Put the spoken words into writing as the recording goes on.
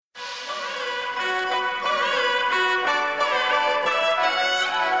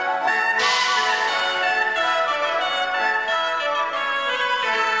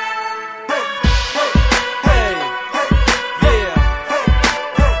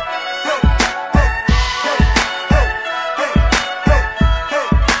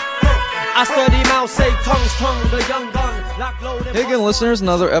Hey again, listeners,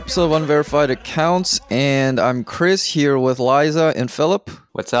 another episode of Unverified Accounts, and I'm Chris here with Liza and Philip.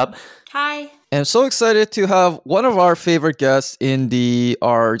 What's up? Hi. And I'm so excited to have one of our favorite guests in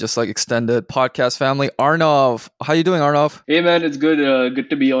our just like extended podcast family, Arnav. How you doing, Arnav? Hey man, it's good.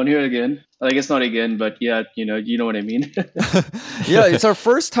 Good to be on here again. I guess not again, but yeah, you know what I mean. Yeah, it's our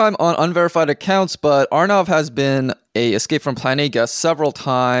first time on Unverified Accounts, but Arnav has been a Escape from Planet A guest several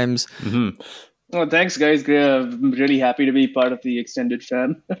times. Mm-hmm. Oh, thanks, guys. I'm really happy to be part of the extended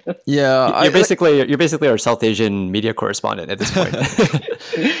fam. Yeah, you're basically our South Asian media correspondent at this point.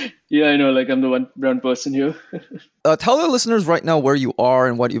 Yeah, I know. Like I'm the one brown person here. Tell the listeners right now where you are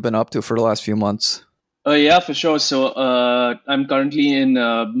and what you've been up to for the last few months. Yeah, for sure. So I'm currently in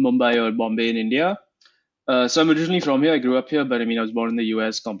Mumbai or Bombay in India. So I'm originally from here. I grew up here, but I mean, I was born in the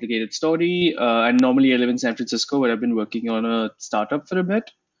US. Complicated story. And normally I live in San Francisco, where I've been working on a startup for a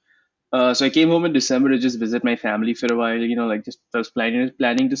bit. So I came home in December to just visit my family for a while. Just I was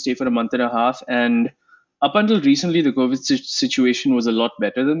planning to stay for a month and a half, and up until recently, the COVID situation was a lot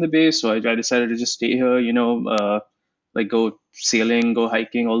better than the Bay. So I decided to just stay here. Go sailing, go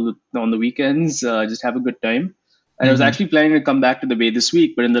hiking on the weekends, just have a good time. And I was actually planning to come back to the Bay this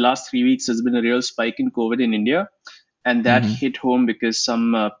week, but in the last 3 weeks, there's been a real spike in COVID in India, and that hit home because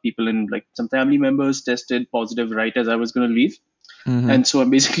some people some family members tested positive right as I was going to leave. And so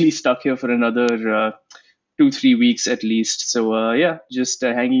I'm basically stuck here for another 2-3 weeks at least. So just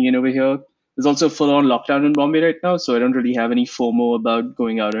hanging in over here. There's also a full-on lockdown in Bombay right now, so I don't really have any FOMO about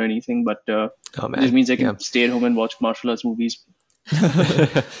going out or anything. But it means I can stay at home and watch martial arts movies.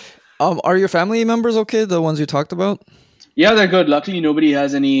 Are your family members okay? The ones you talked about? Yeah, they're good. Luckily, nobody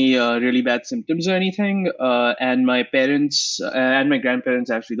has any really bad symptoms or anything. And my parents and my grandparents,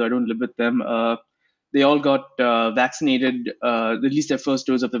 actually, though I don't live with them, they all got vaccinated, at least their first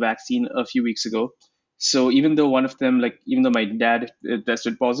dose of the vaccine a few weeks ago. So even though one of them, even though my dad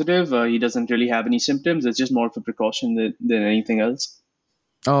tested positive, he doesn't really have any symptoms. It's just more of a precaution than anything else.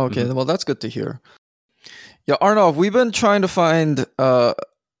 Oh, okay. Well, that's good to hear. Yeah, Arnav, we've been trying to find a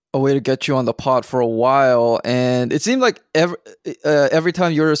way to get you on the pod for a while, and it seemed like every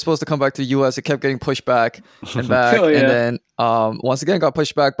time you were supposed to come back to the US, it kept getting pushed back and back, Oh, yeah. and then once again got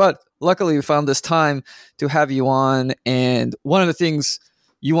pushed back. But luckily, we found this time to have you on, and one of the things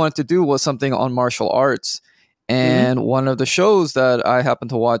you wanted to do was something on martial arts, and one of the shows that I happened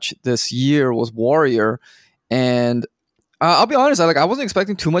to watch this year was Warrior, and I'll be honest, I wasn't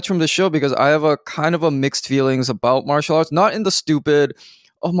expecting too much from this show because I have a kind of a mixed feelings about martial arts, not in the stupid,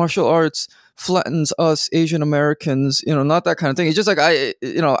 oh, martial arts flattens us Asian Americans, not that kind of thing. It's just like I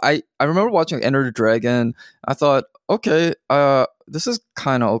remember watching Enter the Dragon. I thought, okay, this is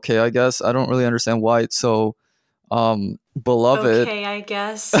kind of okay, I guess. I don't really understand why it's so beloved. Okay, I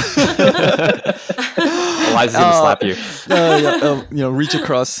guess. Eliza's gonna slap you. Reach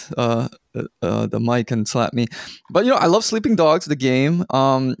across the mic and slap me. But I love Sleeping Dogs, the game.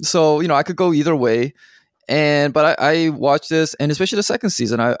 So I could go either way. But I watched this, and especially the second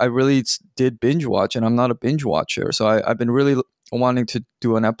season, I really did binge watch, and I'm not a binge watcher. So I've been really wanting to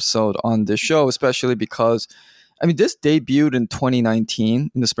do an episode on this show, especially because, this debuted in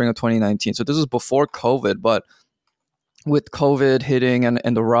 2019, in the spring of 2019. So this was before COVID, but with COVID hitting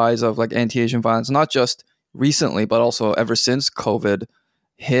and the rise of anti-Asian violence, not just recently, but also ever since COVID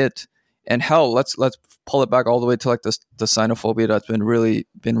hit. And hell, let's pull it back all the way to the xenophobia that's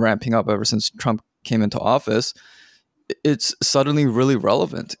been ramping up ever since Trump came into office. It's suddenly really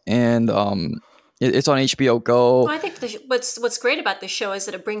relevant, and it's on HBO Go. Well, I think what's great about this show is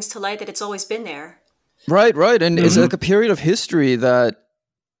that it brings to light that it's always been there. Right, and it's like a period of history that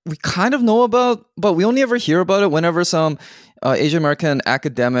we kind of know about, but we only ever hear about it whenever some Asian American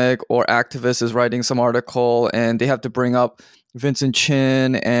academic or activist is writing some article, and they have to bring up Vincent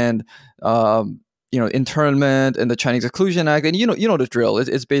Chin and internment and the Chinese Exclusion Act, and you know the drill.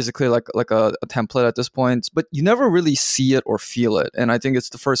 It's basically like a template at this point, but you never really see it or feel it. And I think it's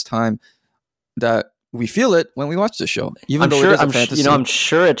the first time that we feel it when we watch the show, even though it is a fantasy. I'm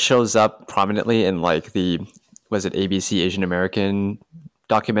sure it shows up prominently in was it ABC Asian American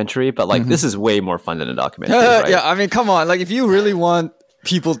documentary? But this is way more fun than a documentary. Right? Yeah, come on. If you really want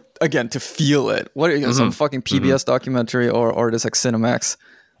people again to feel it, what some fucking PBS documentary or this Cinemax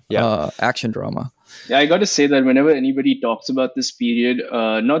action drama. Yeah, I got to say that whenever anybody talks about this period,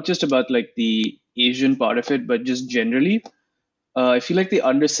 not just about the Asian part of it, but just generally, I feel like they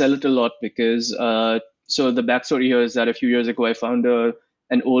undersell it a lot because so the backstory here is that a few years ago I found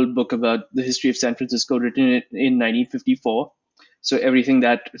an old book about the history of San Francisco written in 1954. So everything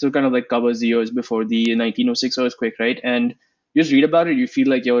that kind of covers the years before the 1906 earthquake, right? And you just read about it, you feel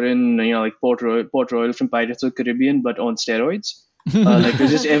like you're in, like Port Royal from Pirates of the Caribbean, but on steroids. Like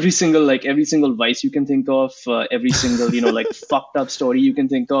there's just every single vice you can think of, every single like fucked up story you can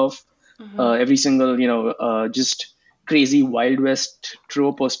think of, every single just crazy Wild West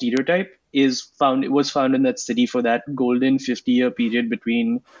trope or stereotype was found in that city for that golden 50-year period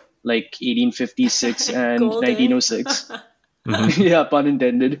between like 1856 and Golden. 1906. Yeah, pun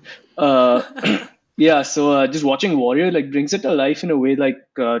intended. Yeah, so just watching Warrior like brings it to life in a way like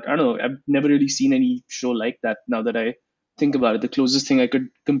I don't know. I've never really seen any show like that. Now that I think about it, the closest thing I could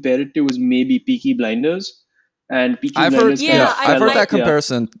compare it to was maybe Peaky Blinders, and Peaky I've heard, Blinders. Yeah, I've heard like- that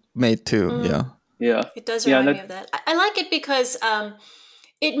comparison made too. Yeah. Yeah, It does Yeah, remind me of that. I like it because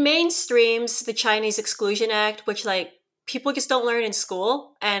it mainstreams the Chinese Exclusion Act, which like people just don't learn in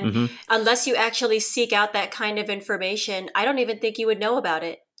school. And unless you actually seek out that kind of information, I don't even think you would know about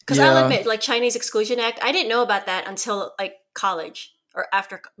it. Because I'll Yeah. admit, like Chinese Exclusion Act, I didn't know about that until like college or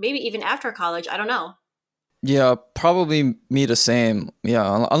after, maybe even after college. I don't know. Yeah, probably me the same.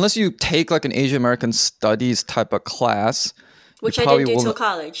 Yeah, unless you take like an Asian American studies type of class, Which you I probably didn't do till won't-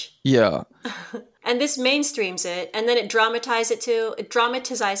 college. Yeah, And this mainstreams it, and then it dramatizes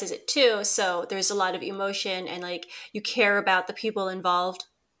it too. So there's a lot of emotion, and like you care about the people involved.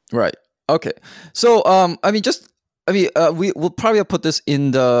 right. Okay, so we'll probably put this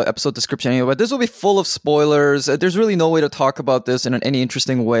in the episode description anyway. But this will be full of spoilers. There's really no way to talk about this in any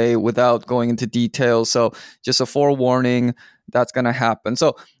interesting way without going into details. So just a forewarning, that's gonna happen.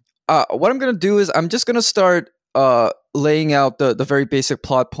 So what I'm gonna do is I'm just gonna start laying out the very basic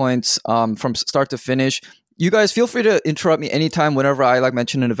plot points from start to finish. You guys feel free to interrupt me anytime whenever I like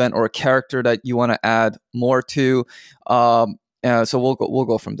mention an event or a character that you want to add more to. So we'll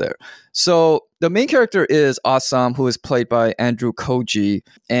go from there. So the main character is Assam, who is played by Andrew Koji,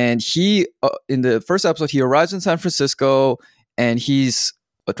 and he in the first episode he arrives in San Francisco, and he's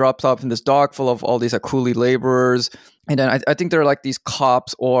dropped off in this dock full of all these coolie laborers. And then I think they're like these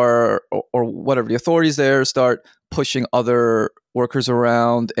cops or whatever, the authorities there start pushing other workers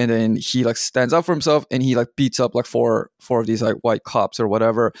around, and then he like stands up for himself and he like beats up like four of these like white cops or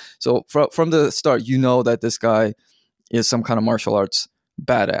whatever. So from the start, you know that this guy is some kind of martial arts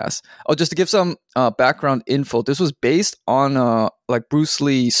badass. Oh, just to give some background info, this was based on like Bruce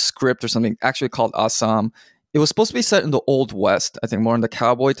Lee script or something actually called Assam. It was supposed to be set in the Old West, I think more in the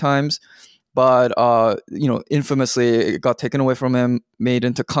cowboy times. But, infamously, it got taken away from him, made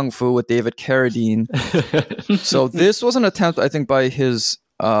into Kung Fu with David Carradine. So this was an attempt, I think, by his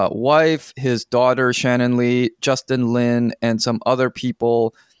wife, his daughter, Shannon Lee, Justin Lin, and some other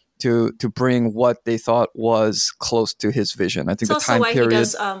people to bring what they thought was close to his vision. I think It's the also time why period. he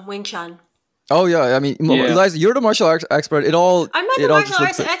does Wing Chun. Oh, yeah. I mean, Yeah. Eliza, you're the martial arts expert. I'm not the martial just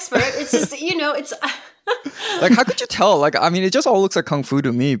arts looks expert. It's just it's. like, how could you tell? Like, I mean, it just all looks like Kung Fu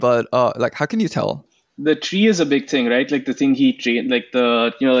to me, but like, how can you tell? the tree is a big thing, right? Like the thing he trained, like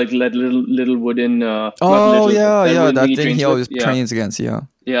the like that little wooden. That wooden that he thing trains he with. always Yeah. trains against. Yeah.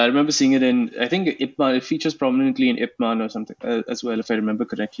 Yeah, I remember seeing it in. I think Ip Man. It features prominently in Ip Man or something as well, if I remember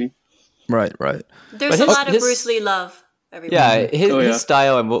correctly. Right. There's But a lot of his- Bruce Lee love. Everyone. Yeah, his, Oh, yeah. his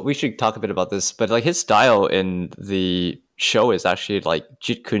style, and we should talk a bit about this, but like his style in the show is actually like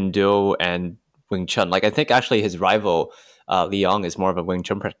Jeet Kune Do and Wing Chun. Like I think actually his rival Li Yong is more of a Wing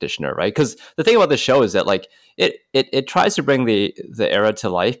Chun practitioner, right? Because the thing about the show is that like it tries to bring the era to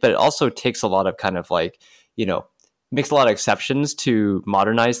life, but it also takes a lot of kind of like makes a lot of exceptions to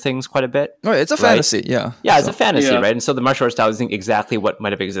modernize things quite a bit. Right. It's a Right. fantasy. Yeah. Yeah, it's a fantasy, Yeah. right? And so the martial arts style isn't exactly what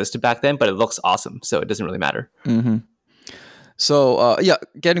might have existed back then, but it looks awesome, so it doesn't really matter. Mm-hmm. So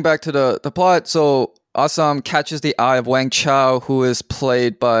getting back to the plot. So Assam catches the eye of Wang Chao, who is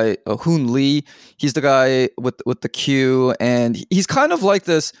played by Hoon Lee. He's the guy with the Q, and he's kind of like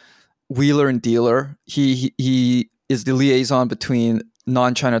this wheeler and dealer. He is the liaison between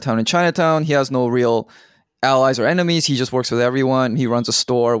non-Chinatown and Chinatown. He has no real allies or enemies. He just works with everyone. He runs a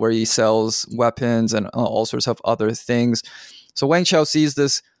store where he sells weapons and all sorts of other things. So Wang Chao sees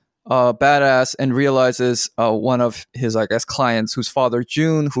this badass and realizes one of his, I guess, clients, whose father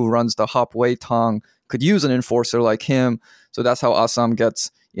June, who runs the Hop Wei Tong, could use an enforcer like him. So that's how Assam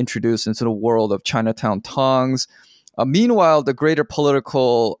gets introduced into the world of Chinatown Tongs. Meanwhile, the greater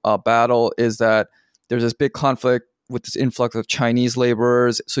political battle is that there's this big conflict with this influx of Chinese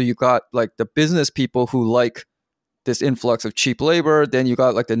laborers. So you got like the business people who like this influx of cheap labor. Then you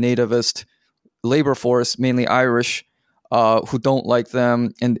got like the nativist labor force, mainly Irish, who don't like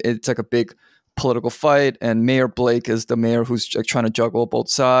them. And it's like a big political fight. And Mayor Blake is the mayor who's like, trying to juggle both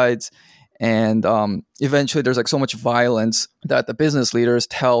sides. And eventually there's like so much violence that the business leaders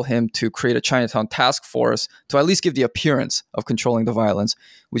tell him to create a Chinatown task force to at least give the appearance of controlling the violence,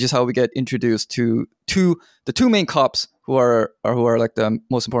 which is how we get introduced to the two main cops who are like the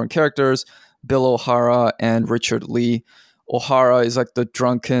most important characters, Bill O'Hara and Richard Lee. O'Hara is like the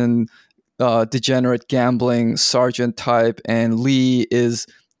drunken, degenerate gambling sergeant type, and Lee is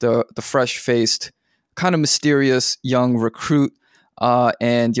the fresh-faced, kind of mysterious young recruit.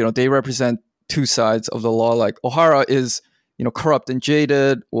 And they represent two sides of the law. Like O'Hara is corrupt and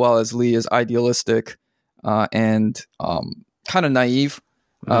jaded, while as Lee is idealistic and kind of naive.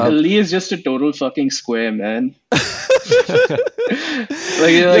 Lee is just a total fucking square, man.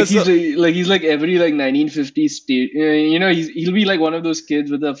 He's like every like 1950s state. He'll be like one of those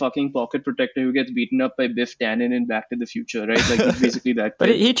kids with a fucking pocket protector who gets beaten up by Biff Tannen in Back to the Future, right? Like he's basically that. But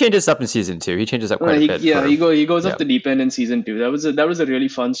he changes up in season 2. He changes up quite a bit. Yeah, he goes off the deep end in season 2. That was a really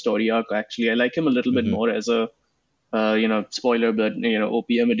fun story arc. Actually, I like him a little bit more as a spoiler, but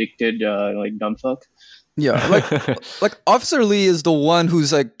opium addicted like dumb fuck. Yeah, like Officer Lee is the one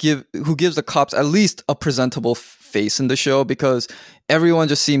who's like who gives the cops at least a presentable face in the show, because everyone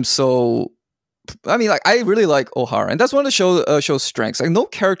just seems so. I mean, like I really like O'Hara, and that's one of the show's strengths. Like no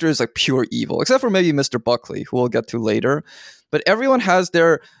character is like pure evil, except for maybe Mr. Buckley, who we'll get to later. But everyone has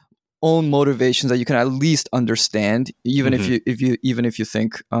their own motivations that you can at least understand, even if you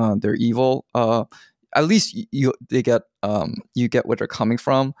think they're evil. At least you get where they're coming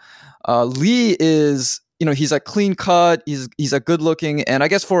from. Lee is, he's like clean cut. He's a good looking, and I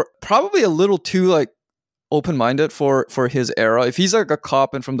guess for probably a little too like open minded for his era. If he's like a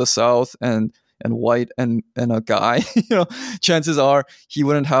cop and from the South and white and a guy, chances are he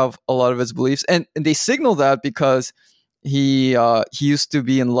wouldn't have a lot of his beliefs. And they signal that because he used to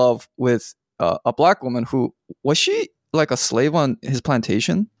be in love with a black woman who was she like a slave on his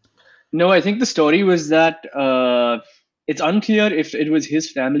plantation. No, I think the story was that it's unclear if it was his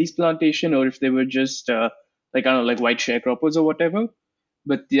family's plantation or if they were just like white sharecroppers or whatever.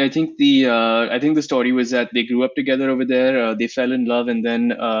 But I think the story was that they grew up together over there. They fell in love, and then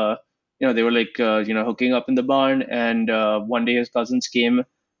they were like hooking up in the barn. And one day his cousins came,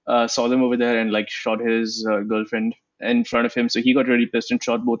 saw them over there, and like shot his girlfriend in front of him. So he got really pissed and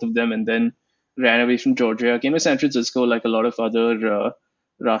shot both of them, and then ran away from Georgia, came to San Francisco like a lot of other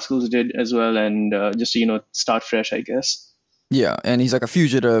rascals did as well, and just to start fresh, I guess. Yeah, and he's like a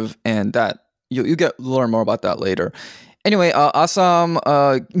fugitive, and that you learn more about that later. Anyway, Assam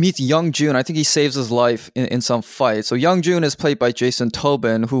meets Young Jun. I think he saves his life in some fight. So Young Jun is played by Jason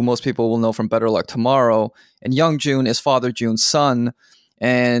Tobin, who most people will know from Better Luck Tomorrow. And Young Jun is Father Jun's son,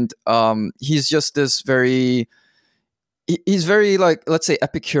 and he's just this very. He's very, like, let's say,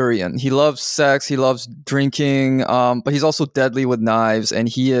 Epicurean. He loves sex, he loves drinking, but he's also deadly with knives, and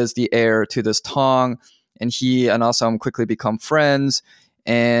he is the heir to this tong, and he and Assam quickly become friends,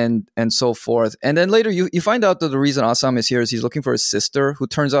 and so forth. And then later you find out that the reason Assam is here is he's looking for his sister, who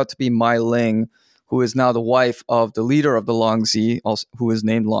turns out to be Mai Ling, who is now the wife of the leader of the Longzi, also, who is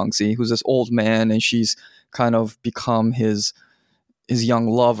named Longzi, who's this old man, and she's kind of become his young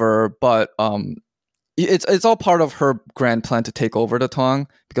lover, but it's all part of her grand plan to take over the Tong,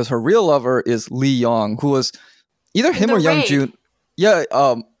 because her real lover is Lee Yong, who was either him or Young Jun. Yeah,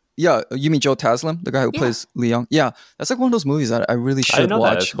 you mean Joe Taslim, the guy who plays Lee Yong? Yeah, that's like one of those movies that I really should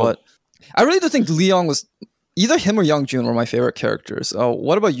watch. Cool. But I really do think Lee Yong was either him or Young Jun were my favorite characters.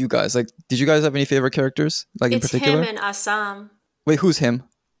 What about you guys? Like, did you guys have any favorite characters? Like in particular? It's him and Assam. Wait, who's him?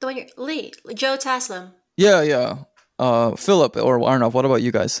 The one Joe Taslim. Yeah. Philip or Arnav, what about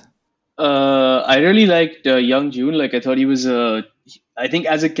you guys? I really liked Young Jun. Like, I thought he was, I think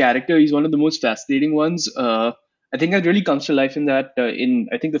as a character, he's one of the most fascinating ones. I think that really comes to life in that, in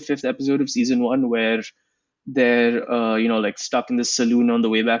I think the 5th episode of season 1, where they're, like stuck in this saloon on the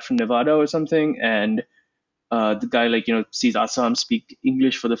way back from Nevada or something. And the guy, like, sees Assam speak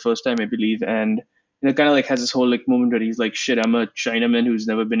English for the first time, I believe. And, kind of like has this whole like moment where he's like, shit, I'm a Chinaman who's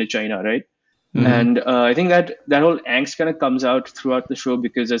never been to China, right? Mm-hmm. And I think that whole angst kind of comes out throughout the show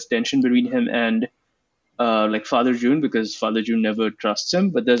because there's tension between him and like Father Jun, because Father Jun never trusts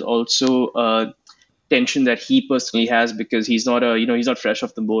him. But there's also tension that he personally has because he's not he's not fresh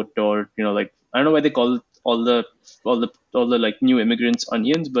off the boat, or like I don't know why they call all the like new immigrants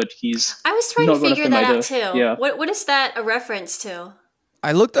onions, but he's. I was trying to figure that out too. Yeah. What is that a reference to?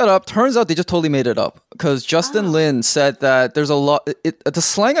 I looked that up. Turns out they just totally made it up because Justin Lin said that there's a lot. The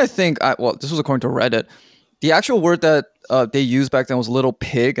slang, I think, this was according to Reddit. The actual word that they used back then was little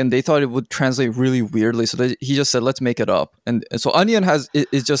pig, and they thought it would translate really weirdly. So he just said, let's make it up. And so onion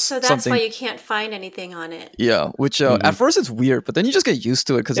is just so that's something. why you can't find anything on it. Yeah, which at first it's weird, but then you just get used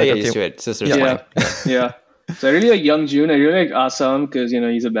to it because used to it. It's Yeah. So I really like Young Jun. I really like Assam because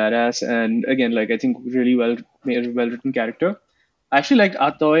he's a badass, and again, like I think really well written character. I actually liked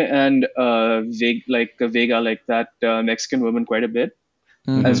Atoy and Vega, like that Mexican woman, quite a bit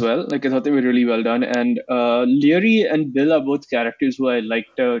as well. Like I thought they were really well done. And Leary and Bill are both characters who I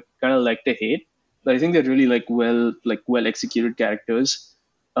kind of like to hate, but I think they're really well executed characters.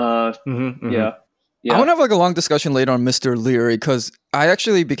 Yeah. I want to have like a long discussion later on Mr. Leary because I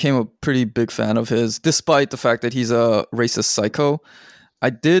actually became a pretty big fan of his, despite the fact that he's a racist psycho. I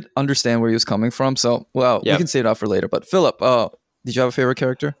did understand where he was coming from, so we can save it out for later. But Philip, did you have a favorite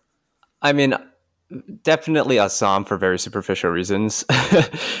character? I mean, definitely Assam for very superficial reasons.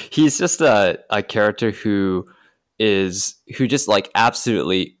 He's just a character who just like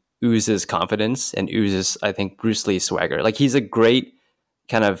absolutely oozes confidence and oozes, I think, Bruce Lee swagger. Like he's a great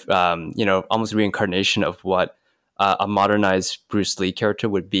kind of almost reincarnation of what a modernized Bruce Lee character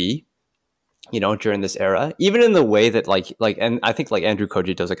would be, during this era. Even in the way that and I think like Andrew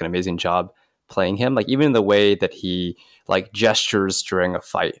Koji does like an amazing job playing him. Like even in the way that he like gestures during a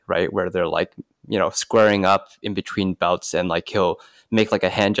fight, right, where they're like squaring up in between bouts, and like he'll make like a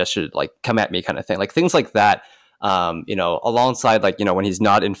hand gesture, like come at me kind of thing, like things like that. Alongside like when he's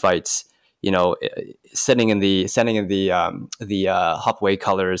not in fights. Sitting in the Hopway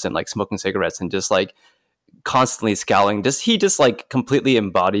colors and like smoking cigarettes and just like constantly scowling. He just like completely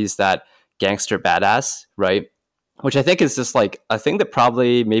embodies that gangster badass, right? Which I think is just like a thing that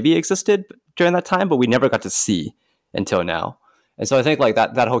probably maybe existed during that time, but we never got to see until now. And so I think like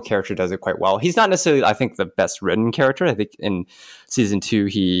that whole character does it quite well. He's not necessarily, I think, the best written character. I think in season 2,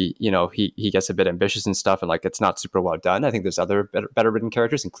 he gets a bit ambitious and stuff, and like it's not super well done. I think there's other better written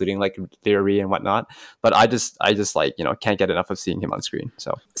characters, including like Leary and whatnot. But I just like can't get enough of seeing him on screen.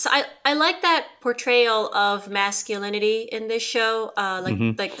 So I like that portrayal of masculinity in this show,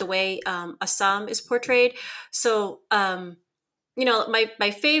 like the way Assam is portrayed. So my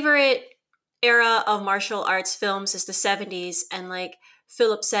favorite era of martial arts films is the 70s, and like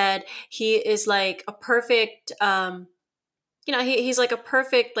Philip said, he is like a perfect he's like a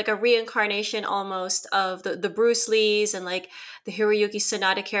perfect, like a reincarnation almost of the Bruce Lees and like the Hiroyuki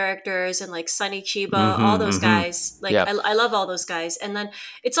Sanada characters and like Sonny Chiba, all those guys. Like I love all those guys. And then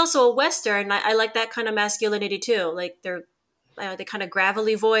it's also a Western. I like that kind of masculinity too. Like they're kind of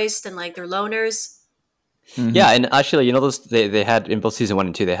gravelly voiced and like they're loners. Yeah, and actually, those they had in both season 1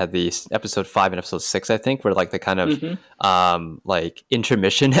 and 2, they had the episode 5 and episode 6, I think, where like the kind of like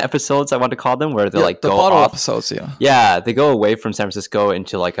intermission episodes, I want to call them, where they like the go bottle off. episodes. Yeah, they go away from San Francisco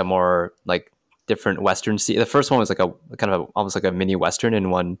into like a more like different Western scene. The first one was like a kind of almost like a mini Western in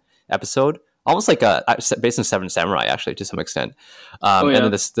one episode, almost like based on Seven Samurai, actually, to some extent. And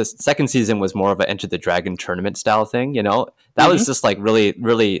then the second season was more of an Enter the Dragon tournament style thing. That was just like really,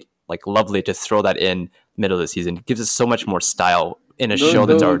 really like lovely to throw that in middle of the season. It gives us so much more style in a show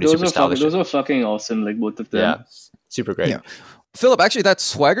that's already super stylish. Those are fucking awesome, like both of them. Yeah, super great. Yeah. Philip, actually, that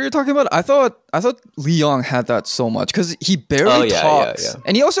swagger you're talking about, I thought Lee Young had that so much because he barely talks,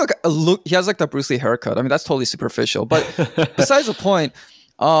 and he also he has like that Bruce Lee haircut. I mean, that's totally superficial, but besides the point,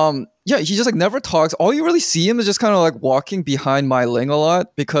 he just like never talks. All you really see him is just kind of like walking behind Mai Ling a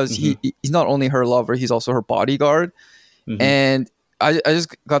lot because he's not only her lover, he's also her bodyguard, and I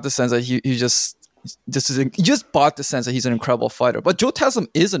just got the sense that he just bought the sense that he's an incredible fighter. But Joe Taslim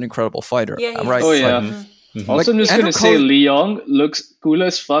is an incredible fighter, right? Oh yeah. Also, I'm just gonna say Lee Young looks cool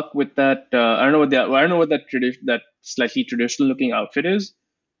as fuck with that. I don't know what that slightly traditional looking outfit is,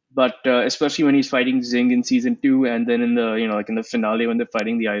 but especially when he's fighting Zing in season 2, and then in the like in the finale when they're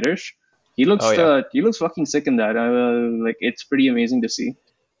fighting the Irish, he looks fucking sick in that. Like it's pretty amazing to see.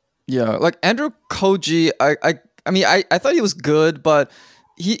 Yeah, like Andrew Koji, I mean, I thought he was good, but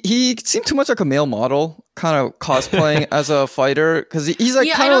he seemed too much like a male model, kind of cosplaying as a fighter, because he's like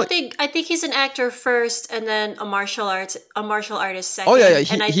I think he's an actor first, and then a martial artist second. Oh yeah.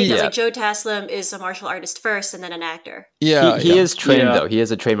 And I think like Joe Taslim is a martial artist first, and then an actor. Yeah, he is trained though. He is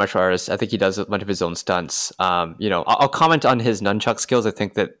a trained martial artist. I think he does a bunch of his own stunts. I'll comment on his nunchuck skills. I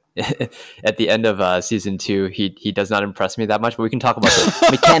think that at the end of season 2, he does not impress me that much, but we can talk about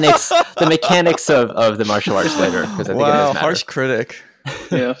the mechanics of the martial arts later, because I think it does matter. Harsh critic.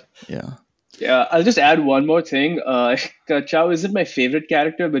 Yeah, I'll just add one more thing. Chow isn't my favorite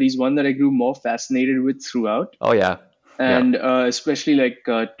character, but he's one that I grew more fascinated with throughout. Oh yeah. And especially like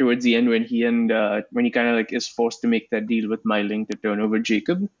towards the end when he kind of like is forced to make that deal with Mai Ling to turn over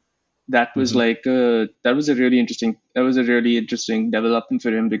Jacob. that was that was a really interesting development for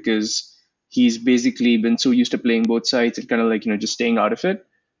him, because he's basically been so used to playing both sides and kind of like just staying out of it.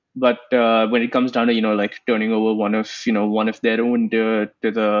 But when it comes down to like turning over one of their own to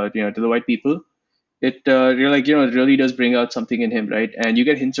the white people, it really does bring out something in him, right? And you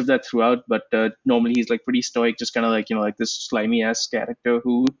get hints of that throughout, but normally he's like pretty stoic, just kind of like like this slimy ass character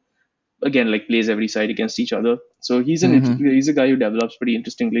who again like plays every side against each other. So he's a guy who develops pretty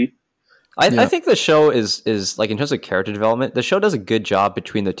interestingly. I think the show is like, in terms of character development, the show does a good job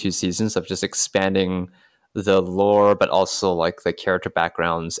between the 2 seasons of just expanding the lore, but also like the character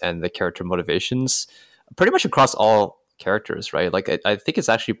backgrounds and the character motivations pretty much across all characters, right? Like I think it's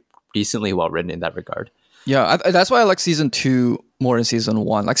actually decently well written in that regard. Yeah, that's why I like season 2 more than season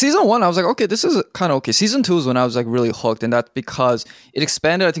 1. Like season 1, I was like, okay, this is kind of okay. Season 2 is when I was like really hooked, and that's because it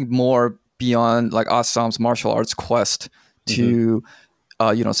expanded, I think, more beyond like Asam's martial arts quest to,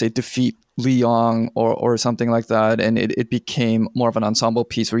 say defeat Li Yong or something like that, and it became more of an ensemble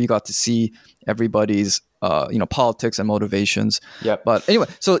piece where you got to see everybody's politics and motivations. Yeah. But anyway,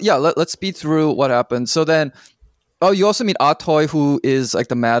 so yeah, let's speed through what happened. So then, you also meet Atoy, who is like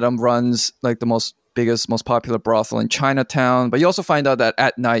the madam, runs like the most popular brothel in Chinatown. But you also find out that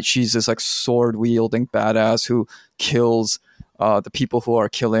at night she's this like sword wielding badass who kills the people who are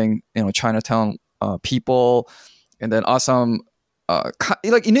killing Chinatown people. And then Asam,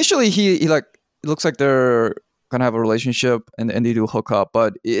 like initially he like, it looks like they're gonna have a relationship and they do hook up,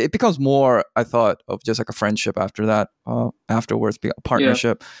 but it becomes more, I thought, of just like a friendship after that. Afterwards, a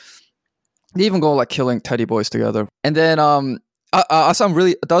partnership. Yeah. They even go like killing teddy boys together. And then Asam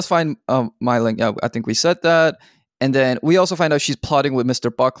really does find Mai Ling. Yeah, I think we said that. And then we also find out she's plotting with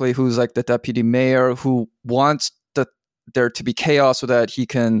Mr. Buckley, who's like the deputy mayor, who wants there to be chaos so that he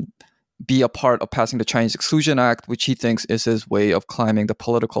can be a part of passing the Chinese Exclusion Act, which he thinks is his way of climbing the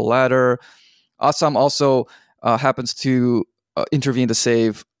political ladder. Asam also happens to intervene to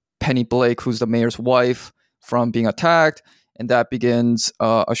save Penny Blake, who's the mayor's wife, from being attacked. And that begins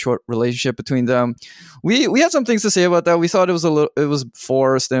a short relationship between them. We had some things to say about that. We thought it was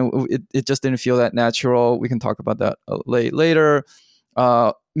forced, and it just didn't feel that natural. We can talk about that later.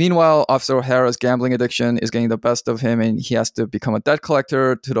 Meanwhile, Officer O'Hara's gambling addiction is getting the best of him, and he has to become a debt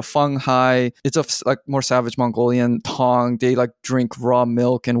collector to the Feng Hai. It's a like more savage Mongolian Tong. They like drink raw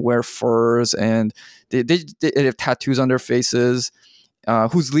milk and wear furs, and they have tattoos on their faces.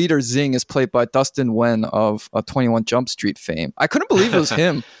 Whose leader Zing is played by Dustin Wen of 21 Jump Street fame. I couldn't believe it was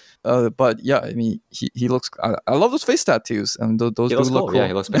him. But yeah, I mean, he looks. I love those face tattoos, and those do look cool. Yeah,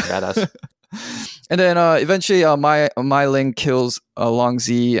 he looks badass. And then eventually, Mai Ling kills Long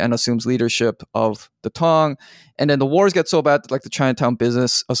Zi and assumes leadership of the Tong. And then the wars get so bad that like the Chinatown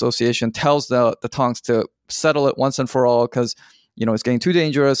Business Association tells the Tongs to settle it once and for all because it's getting too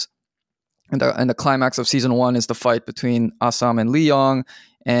dangerous. And the climax of season 1 is the fight between Asam and Li Yong.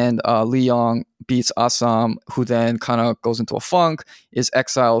 And Li Yong beats Asam, who then kind of goes into a funk, is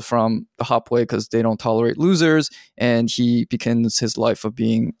exiled from the Hopway because they don't tolerate losers. And he begins his life of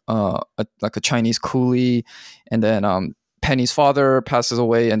being like a Chinese coolie. And then Penny's father passes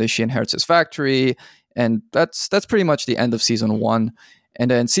away, and then she inherits his factory. And that's pretty much the end of season 1. And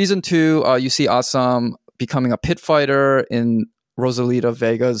then season 2, you see Asam becoming a pit fighter in Rosalita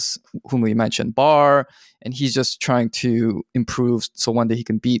Vega's, whom we mentioned, bar, and he's just trying to improve so one day he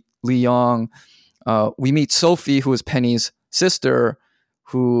can beat Li Yong. We meet Sophie, who is Penny's sister,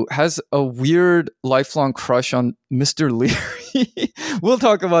 who has a weird lifelong crush on Mr. Leary. We'll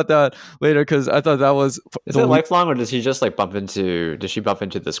talk about that later because I thought that was... Is it lifelong, or does she just like bump into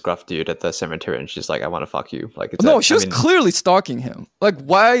this gruff dude at the cemetery and she's like, I want to fuck you? Like, she was clearly stalking him. Like,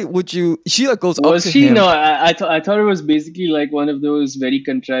 why would you... She like goes up to him. Was she? No, I thought it was basically like one of those very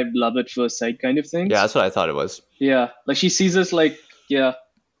contrived love at first sight kind of things. Yeah, that's what I thought it was. Yeah, like she sees us like, yeah.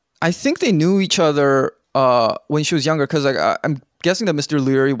 I think they knew each other when she was younger because like I'm guessing that Mr.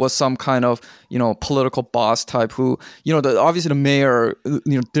 Leary was some kind of political boss type who obviously the mayor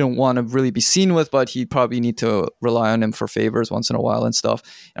didn't want to really be seen with, but he'd probably need to rely on him for favors once in a while and stuff.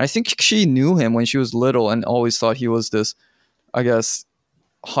 And I think she knew him when she was little and always thought he was this, I guess,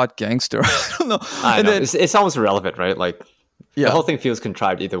 hot gangster. I don't know. I know. It's almost irrelevant, right? Like, yeah, the whole thing feels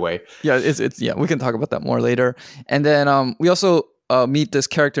contrived either way. Yeah, it's we can talk about that more later. And then we also meet this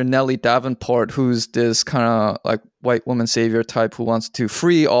character Nellie Davenport, who's this kind of like white woman savior type who wants to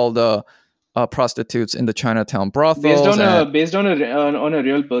free all the prostitutes in the Chinatown brothels. Based on a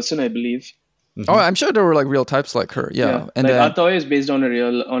real person, I believe. Mm-hmm. Oh, I'm sure there were like real types like her. Yeah. And like Atoy is based on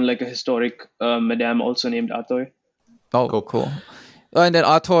a historic madame also named Atoy. Oh, cool. And then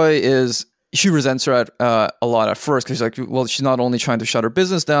Atoy is she resents her a lot at first because she's like, well, she's not only trying to shut her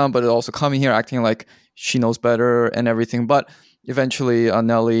business down, but also coming here acting like she knows better and everything. But eventually,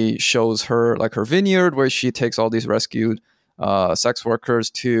 Nellie shows her like her vineyard where she takes all these rescued sex workers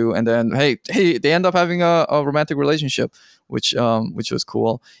to, and then hey, they end up having a romantic relationship, which was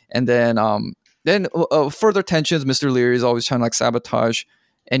cool. And then further tensions. Mr. Leary is always trying to like sabotage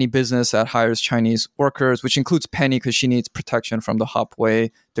any business that hires Chinese workers, which includes Penny because she needs protection from the Hopway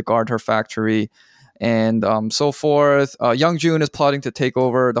to guard her factory, and so forth. Young Jun is plotting to take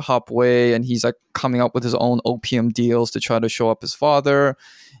over the Hopway, and he's like coming up with his own opium deals to try to show up his father.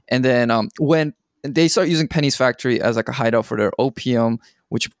 And then when they start using Penny's factory as like a hideout for their opium,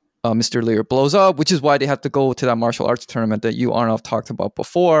 which Mr. Lear blows up, which is why they have to go to that martial arts tournament that you, Arnav, talked about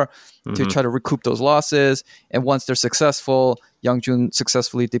before to try to recoup those losses. And once they're successful, Young Jun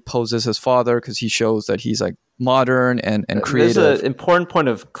successfully deposes his father because he shows that he's like modern and creative. There's an important point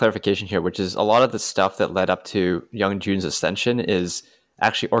of clarification here, which is a lot of the stuff that led up to Young Jun's ascension is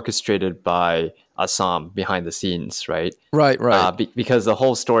actually orchestrated by Assam behind the scenes, right? Right. Because the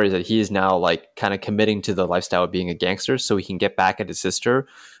whole story is that he is now like kind of committing to the lifestyle of being a gangster so he can get back at his sister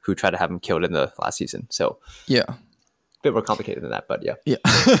who tried to have him killed in the last season. So yeah, a bit more complicated than that, but yeah.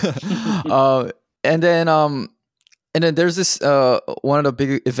 And then there's this one of the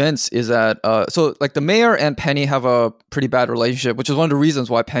big events is that so like the mayor and Penny have a pretty bad relationship, which is one of the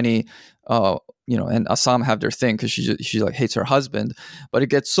reasons why Penny and Assam have their thing, because she like hates her husband. But it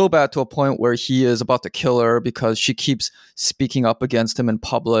gets so bad to a point where he is about to kill her because she keeps speaking up against him in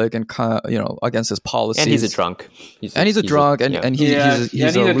public and against his policies. And he's a drunk. He's a drunk, and he's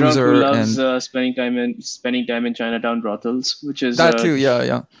a loser drunk who loves spending time in Chinatown brothels, which is that too.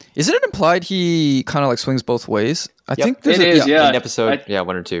 Yeah. Isn't it implied he kind of like swings both ways? I think it is. Yeah, in episode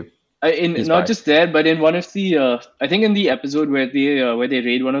 1 or 2. Not just there, but in one of the, I think in the episode where they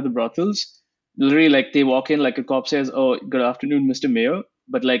raid one of the brothels, literally like they walk in, like a cop says, "Oh, good afternoon, Mr. Mayor,"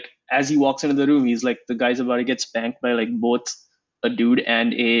 but like as he walks into the room, he's like the guy's about to get spanked by like both a dude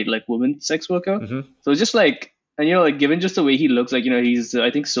and a like woman sex worker. So it's just like, and like given just the way he looks, like he's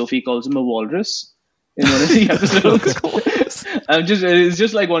I think Sophie calls him a walrus in one of the episodes. It's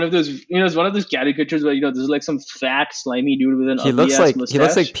just like one of those, it's one of those caricatures where there's like some fat slimy dude with an ugly ass mustache.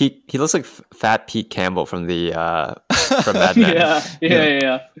 He looks like fat Pete Campbell from the from Mad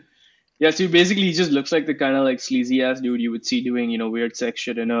Men. Yeah, so basically he just looks like the kind of like sleazy ass dude you would see doing weird sex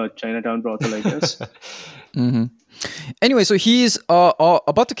shit in a Chinatown brothel, I guess. Anyway, so he's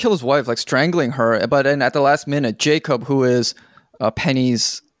about to kill his wife, like strangling her, but then at the last minute, Jacob, who is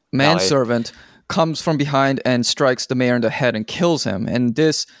Penny's manservant, comes from behind and strikes the mayor in the head and kills him. And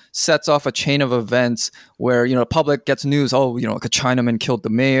this sets off a chain of events where the public gets news. Oh, like a Chinaman killed the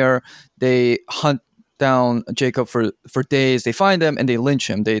mayor. They hunt down Jacob for days. They find him and they lynch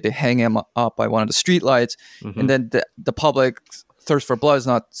him. They hang him up by one of the streetlights. And then the public thirst for blood is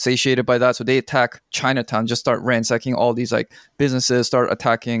not satiated by that, so they attack Chinatown, just start ransacking all these like businesses, start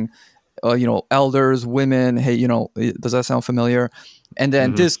attacking elders, women. Hey, does that sound familiar? And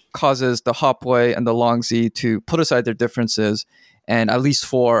then this causes the Hopway and the Longzi to put aside their differences and at least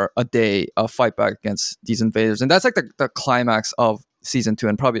for a day fight back against these invaders. And that's like the climax of season 2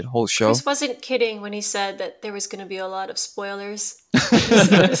 and probably the whole show. Chris wasn't kidding when he said that there was going to be a lot of spoilers.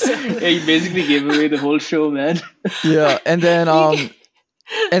 He basically gave away the whole show, man. Yeah, and then I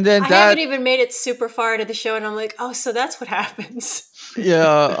haven't even made it super far into the show, and I'm like, oh, so that's what happens.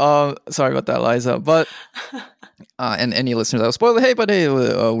 Yeah, sorry about that, Liza. But and any listeners, I'll spoil it. Hey,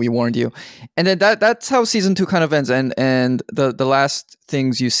 we warned you. And then that's how season 2 kind of ends. And the last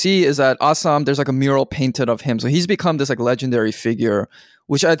things you see is that Assam, there's like a mural painted of him, so he's become this like legendary figure,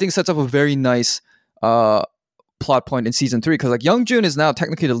 which I think sets up a very nice plot point in season 3, because like Young Jun is now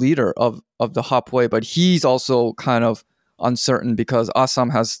technically the leader of the Hopway, but he's also kind of uncertain because Assam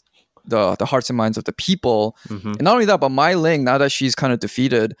has the hearts and minds of the people. And not only that, but Mai Ling, now that she's kind of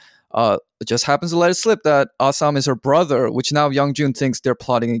defeated, just happens to let it slip that Assam is her brother, which now Young Jun thinks they're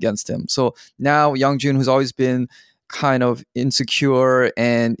plotting against him. So now Young Jun, who's always been kind of insecure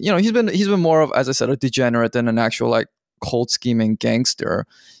and he's been more of, as I said, a degenerate than an actual like cold scheming gangster,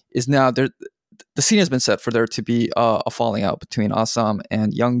 is now there. The scene has been set for there to be a falling out between Assam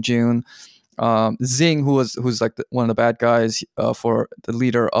and Young Jun. Zing, who's like one of the bad guys for the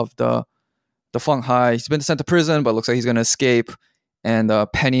leader of the Feng Hai, he's been sent to prison, but looks like he's going to escape. And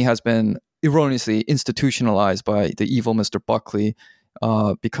Penny has been erroneously institutionalized by the evil Mr. Buckley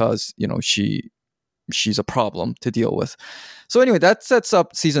because she's a problem to deal with. So anyway, that sets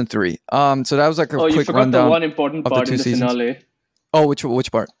up season 3. So that was like a quick rundown. You forgot the one important part in the finale. Oh,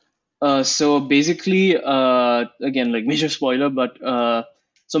 which part? So basically, again, like major spoiler, but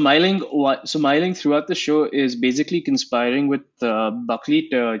Meiling throughout the show is basically conspiring with Buckley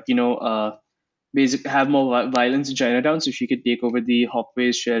to have more violence in Chinatown so she could take over the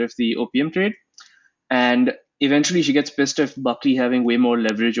Hawkway's share of the opium trade. And eventually she gets pissed at Buckley having way more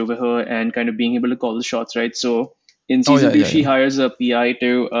leverage over her and kind of being able to call the shots, right? So in season two, she hires a PI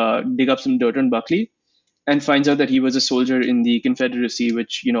to dig up some dirt on Buckley and finds out that he was a soldier in the Confederacy,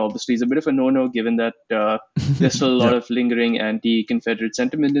 which, obviously is a bit of a no-no given that there's still a lot of lingering anti-Confederate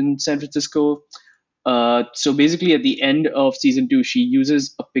sentiment in San Francisco. So basically at the end of season two, she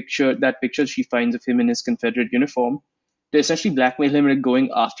uses that picture she finds of him in his Confederate uniform to essentially blackmail him into going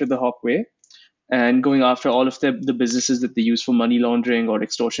after the Hawkway and going after all of the businesses that they use for money laundering or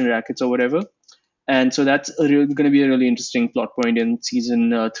extortion rackets or whatever. And so that's going to be a really interesting plot point in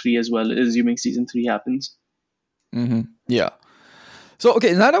season 3 as well, assuming season 3 happens. Mm-hmm. Yeah. So,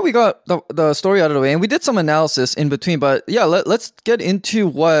 okay, now that we got the story out of the way, and we did some analysis in between, but yeah, let's get into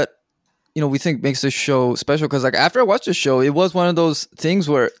what we think makes this show special. Because like after I watched the show, it was one of those things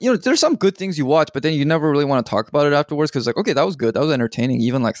where there's some good things you watch, but then you never really want to talk about it afterwards. Because like, okay, that was good, that was entertaining,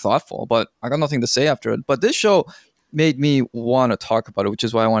 even like thoughtful, but I got nothing to say after it. But this show made me want to talk about it, which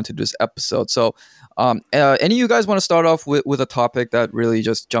is why I wanted to do this episode. So, any of you guys want to start off with a topic that really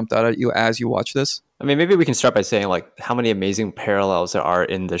just jumped out at you as you watch this? I mean, maybe we can start by saying like how many amazing parallels there are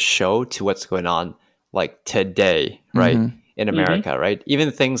in the show to what's going on like today, right? Mm-hmm. In America, right?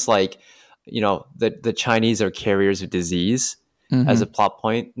 Even things like, the Chinese are carriers of disease as a plot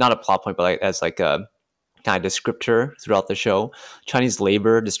point, not a plot point, but like as like a kind of descriptor throughout the show. Chinese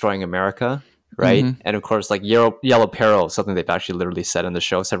labor destroying America, right? And of course, like yellow peril, something they've actually literally said in the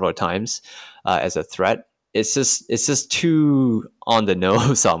show several times as a threat. It's just too on the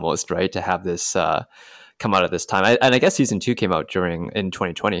nose almost, right? To have this come out at this time. And I guess season 2 came out in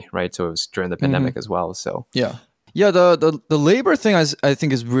 2020, right? So it was during the pandemic as well. So yeah. The labor thing I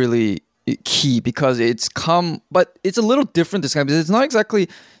think is really key because but it's a little different this time because it's not exactly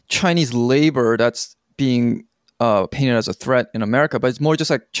Chinese labor that's being painted as a threat in America, but it's more just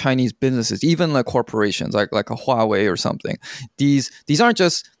like Chinese businesses, even like corporations, like a Huawei or something. These aren't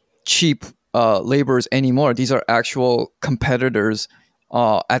just cheap laborers anymore. These are actual competitors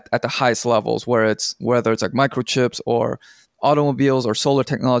at the highest levels, whether it's like microchips or automobiles or solar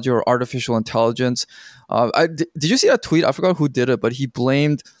technology or artificial intelligence. Did you see that tweet? I forgot who did it, but he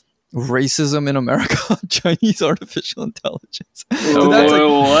blamed racism in America on Chinese artificial intelligence.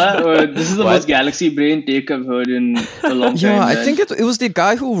 What? This is the most galaxy brain take I've heard in a long time. Yeah, I think it was the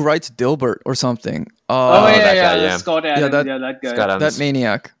guy who writes Dilbert or something. Yeah. Scott Adams. That guy. That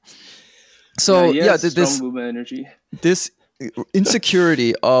maniac. So this boomer energy. This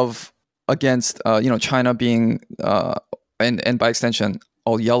insecurity against China being and by extension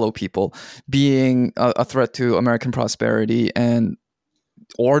all yellow people being a threat to American prosperity and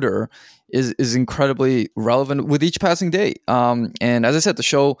order is incredibly relevant with each passing day. And as I said, the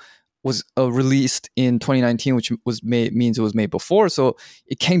show was released in 2019, which means it was made before, so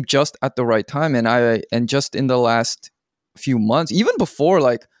it came just at the right time. And just in the last few months, even before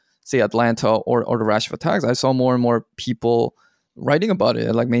like say Atlanta or the rash of attacks, I saw more and more people writing about it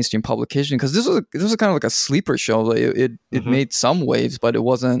at like mainstream publication because this was kind of like a sleeper show. It made some waves, but it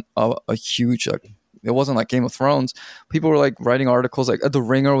wasn't a huge it wasn't like Game of Thrones. People were like writing articles like The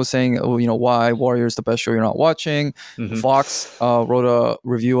Ringer was saying, why Warrior's the best show you're not watching. Fox wrote a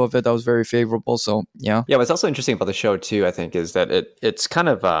review of it that was very favorable. So yeah. What's also interesting about the show too, I think, is that it's kind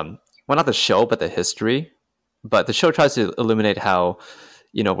of well, not the show but the history. But the show tries to illuminate how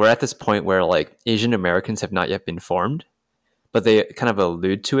we're at this point where like Asian Americans have not yet been formed, but they kind of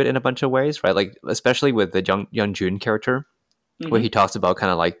allude to it in a bunch of ways, right? Like especially with the Young Jun character. Where he talks about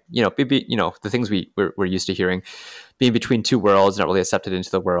kind of like, the things we're used to hearing, being between two worlds, not really accepted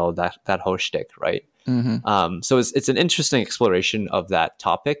into the world, that whole shtick, right? So it's an interesting exploration of that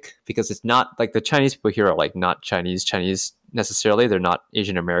topic because it's not like the Chinese people here are like not Chinese necessarily. They're not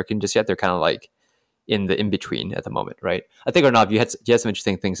Asian American just yet. They're kind of like in the in-between at the moment, right? I think Arnav, you had some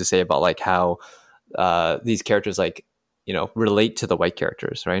interesting things to say about like how these characters like, relate to the white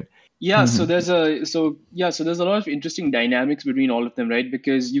characters, right? Yeah, so there's a lot of interesting dynamics between all of them, right?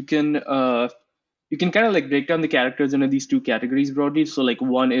 Because you can kind of like break down the characters into these two categories broadly. So like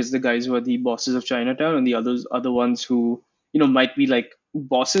one is the guys who are the bosses of Chinatown, and the other ones who might be like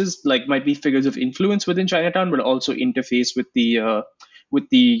bosses, like might be figures of influence within Chinatown, but also interface with the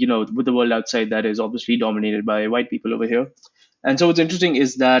world outside that is obviously dominated by white people over here. And so what's interesting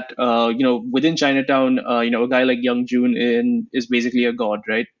is that within Chinatown, a guy like Young Jun is basically a god,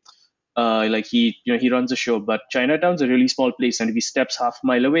 right? Like he runs a show, but Chinatown's a really small place, and if he steps half a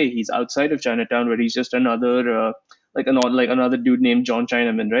mile away, he's outside of Chinatown, where he's just another like another dude named John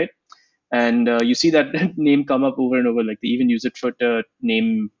Chinaman, right? And you see that name come up over and over. Like they even use it for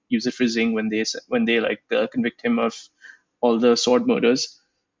Zing when they like convict him of all the sword murders.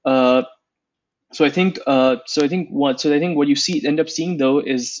 So I think what you end up seeing though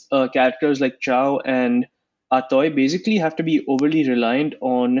is characters like Chow and Atoy basically have to be overly reliant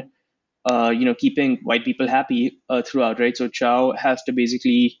on keeping white people happy throughout, right? So Chow has to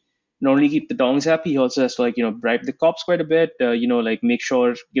basically not only keep the dongs happy, he also has to bribe the cops quite a bit, like make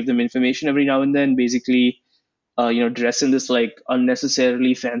sure, give them information every now and then, basically, dress in this like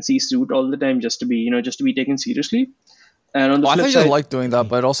unnecessarily fancy suit all the time just to be taken seriously. And on the I flip think I side, like doing that,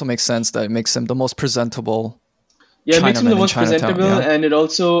 but it also makes sense that it makes him the most presentable. yeah, it makes him the Chinaman in most Chinatown, presentable, yeah. and it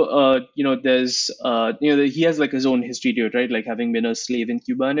also, there's, he has like his own history to it, right? Like having been a slave in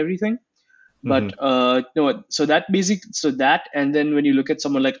Cuba and everything. But no, so that, and then when you look at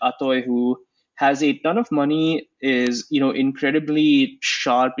someone like Atoy, who has a ton of money, is incredibly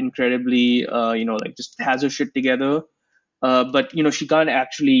sharp, incredibly like just has her shit together. But she can't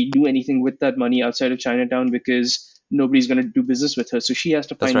actually do anything with that money outside of Chinatown because nobody's going to do business with her. So she has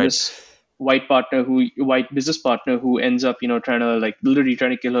to That's find right. this white business partner who ends up trying to literally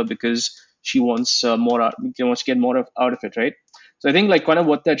trying to kill her because she wants more out, wants to get more out of it, right? So I think kind of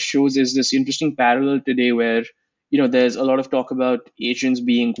what that shows is this interesting parallel today where there's a lot of talk about Asians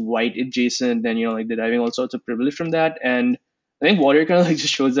being white adjacent and like deriving all sorts of privilege from that. And I think Warrior kind of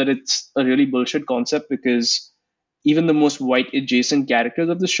just shows that it's a really bullshit concept, because even the most white adjacent characters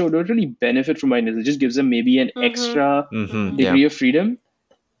of the show don't really benefit from whiteness. It just gives them maybe an extra degree of freedom,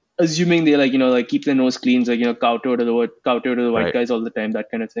 assuming they keep their nose clean, kowtow to the white guys all the time, that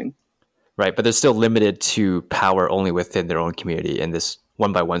kind of thing. Right, but they're still limited to power only within their own community in this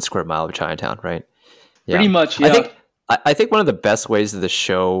 1 by 1 square mile of Chinatown, right? Yeah. Pretty much, yeah. I think one of the best ways that the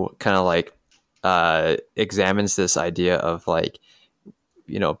show kind of examines this idea of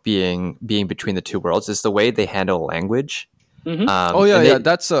being between the two worlds is the way they handle language. Mm-hmm.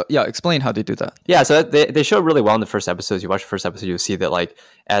 That's explain how they do that. Yeah, so they show really well in the first episodes. You watch the first episode, you'll see that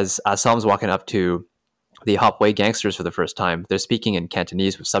as Sam's walking up to the Hopway gangsters for the first time, they're speaking in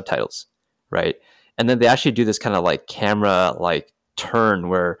Cantonese with subtitles, right? And then they actually do this kind of camera turn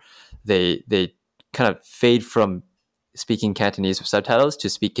where they kind of fade from speaking Cantonese with subtitles to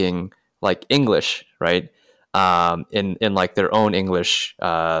speaking English, right? In their own English,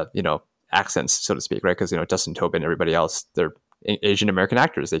 accents, so to speak, right? Because Dustin Tobin and everybody else, they're Asian American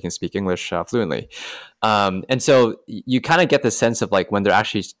actors; they can speak English fluently, and so you kind of get the sense of when they're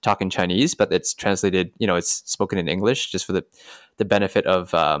actually talking Chinese, but it's translated, it's spoken in English just for the benefit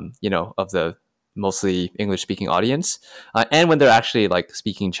of of the mostly English speaking audience, and when they're actually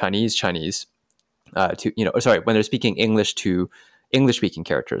speaking Chinese to when they're speaking English to English speaking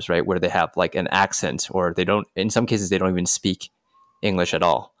characters, right, where they have an accent, or they don't, in some cases they don't even speak English at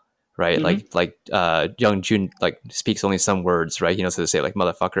all. Right, mm-hmm. Young Jun speaks only some words, right? He knows how to say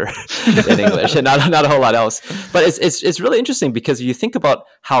motherfucker in English, and not a whole lot else. But it's really interesting because you think about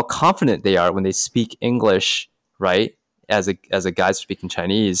how confident they are when they speak English, right? As a guys speaking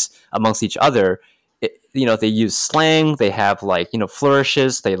Chinese amongst each other, they use slang. They have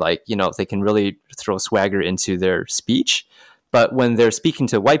flourishes. They they can really throw swagger into their speech. But when they're speaking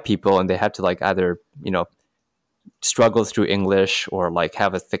to white people and they have to either struggle through English or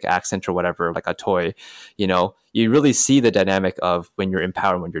have a thick accent or whatever, like a toy, you really see the dynamic of when you're in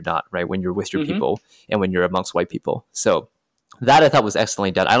power and when you're not, right? When you're with your mm-hmm. people and when you're amongst white people. So that I thought was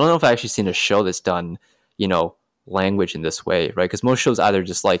excellently done. I don't know if I've actually seen a show that's done, language in this way, right? Because most shows either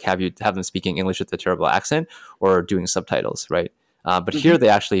just have them speaking English with a terrible accent or doing subtitles, right? But mm-hmm. here they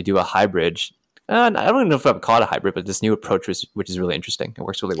actually do a hybrid. I don't know if I would call it a hybrid, but this new approach which is really interesting. It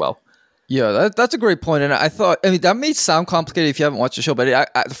works really well. Yeah, that's a great point. And I thought, that may sound complicated if you haven't watched the show, but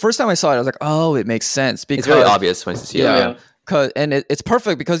the first time I saw it, I was like, oh, it makes sense. Because, it's really obvious once you see it. Yeah. It's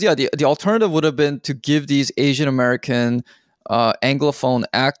perfect because, the alternative would have been to give these Asian American Anglophone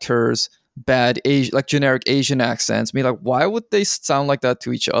actors bad generic Asian accents. Why would they sound like that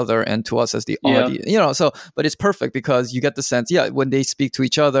to each other and to us as the audience? But it's perfect because you get the sense, when they speak to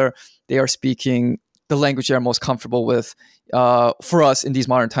each other, they are speaking the language they're most comfortable with. For us in these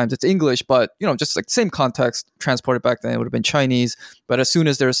modern times, it's English, but just same context transported back then, it would have been Chinese. But as soon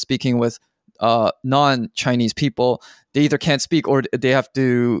as they're speaking with non-Chinese people, they either can't speak or they have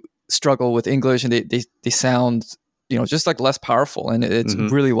to struggle with English, and they sound just like less powerful, and it's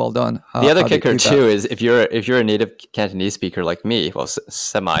really well done. The other kicker too is if you're a native Cantonese speaker like me, well,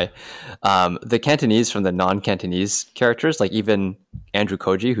 semi, the Cantonese from the non-Cantonese characters, like even Andrew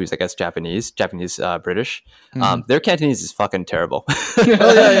Koji, who's I guess Japanese British, their Cantonese is fucking terrible.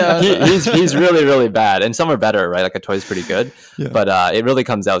 He's really really bad, and some are better, right? Like Atoy's pretty good, but it really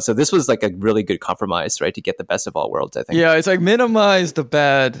comes out. So this was like a really good compromise, right, to get the best of all worlds. I think. Yeah, it's like minimize the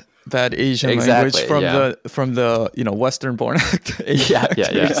bad Asian language from the Western born actors.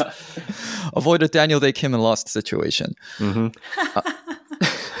 Avoid a Daniel Day Kim and Lost situation.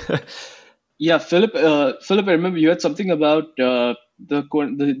 Yeah, Philip. Philip, I remember you had something about the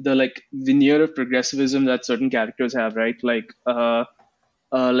like veneer of progressivism that certain characters have, right? Like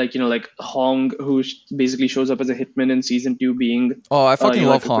like Hong, who basically shows up as a hitman in season 2, being. Oh, I fucking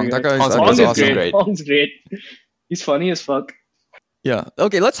love Hong. That guy's awesome. Great. Hong's great. He's funny as fuck. Yeah.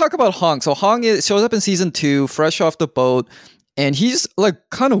 Okay, let's talk about Hong. So Hong shows up in season 2, fresh off the boat, and he's like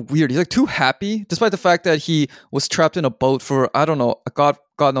kind of weird. He's like too happy, despite the fact that he was trapped in a boat for, I don't know, God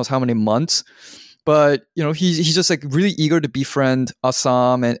knows how many months. But he's just like really eager to befriend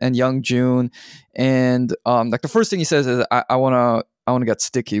Assam and Young Jun, and like the first thing he says is, I wanna get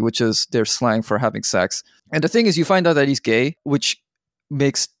sticky, which is their slang for having sex. And the thing is, you find out that he's gay, which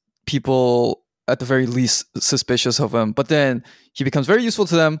makes people at the very least suspicious of him, but then he becomes very useful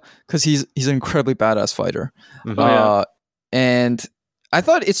to them because he's an incredibly badass fighter. And I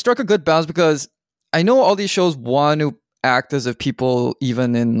thought it struck a good balance, because I know all these shows want to act as if people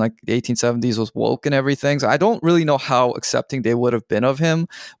even in like the 1870s was woke and everything, so I don't really know how accepting they would have been of him,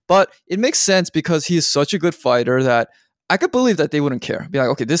 but it makes sense because he's such a good fighter that I could believe that they wouldn't care. Be like,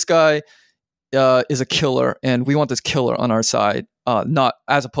 okay, this guy is a killer, and we want this killer on our side, not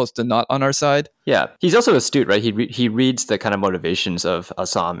as opposed to not on our side. Yeah, he's also astute, right? He reads the kind of motivations of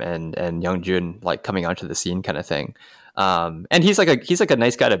Assam and Young Jun, like coming onto the scene, kind of thing. And he's like a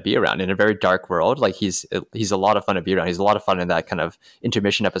nice guy to be around in a very dark world. Like he's a lot of fun to be around. He's a lot of fun in that kind of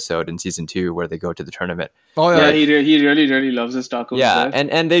intermission episode in season 2 where they go to the tournament. Oh yeah, he really really loves his tacos. Yeah,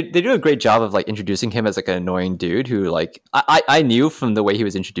 and they do a great job of like introducing him as like an annoying dude who, like, I knew from the way he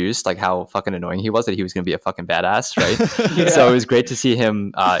was introduced like how fucking annoying he was, that he was going to be a fucking badass, right? So it was great to see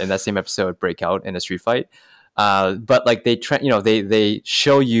him in that same episode break out in a street fight. But like they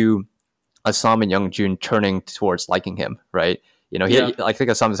show you Assam and Young Jun turning towards liking him, right? I think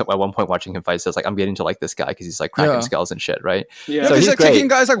Assam is at one point watching him fight says like, I'm getting to like this guy because he's like cracking skulls and shit, right? Yeah, so he's like taking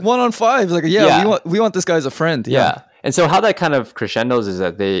guys like 1-on-5. Like, we want this guy as a friend. Yeah. And so how that kind of crescendos is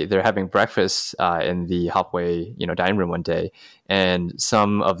that they're having breakfast in the Hopway dining room one day, and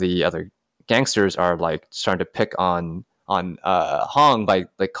some of the other gangsters are like starting to pick on Hong by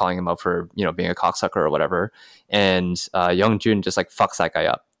like calling him out for being a cocksucker or whatever, and Young Jun just like fucks that guy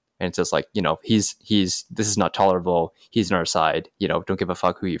up. And it's just like, he's this is not tolerable. He's on our side. Don't give a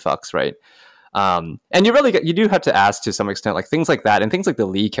fuck who he fucks, right? And you do have to ask to some extent, like things like that, and things like the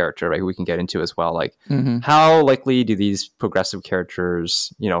Lee character, right, who we can get into as well. Like, how likely do these progressive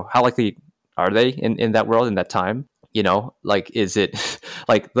characters, how likely are they in that world, in that time? Like, is it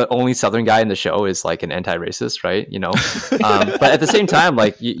like the only Southern guy in the show is like an anti-racist, right? But at the same time,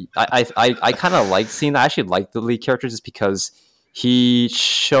 like I kind of like seeing that. I actually like the Lee character just because he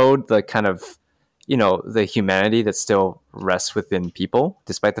showed the kind of, the humanity that still rests within people,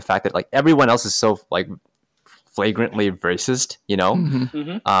 despite the fact that like everyone else is so like flagrantly racist,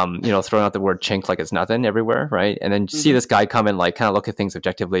 throwing out the word chink like it's nothing everywhere, right? And then see this guy come and like kind of look at things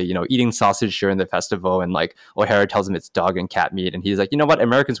objectively, eating sausage during the festival, and like O'Hara tells him it's dog and cat meat, and he's like, you know what,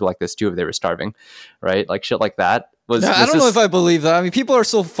 Americans would like this too if they were starving, right? Like shit like that. I don't know if I believe that. I mean, people are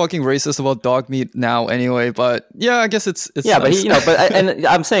so fucking racist about dog meat now anyway, but yeah, I guess it's yeah, nice. But and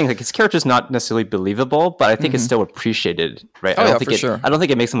I'm saying like his character's not necessarily believable, but I think it's still appreciated, right? I don't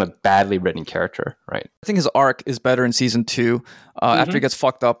think it makes him a badly written character, right? I think his arc is better in season 2 after he gets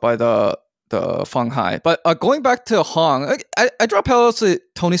fucked up by the Feng Hai. But going back to Hong, I draw parallels to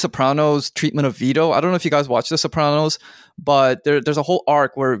Tony Soprano's treatment of Vito. I don't know if you guys watch The Sopranos, but there's a whole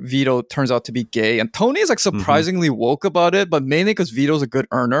arc where Vito turns out to be gay, and Tony is like surprisingly woke about it, but mainly because Vito's a good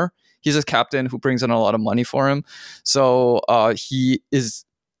earner. He's a captain who brings in a lot of money for him. So his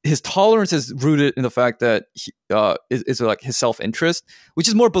tolerance is rooted in the fact that he is like his self-interest, which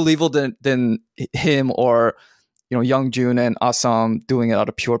is more believable than him or Young Jun and Assam doing it out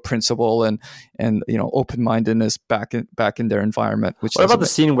of pure principle and open-mindedness back in their environment. What about the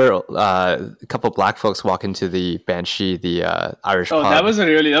scene where a couple of black folks walk into the Banshee, the Irish pub? That was a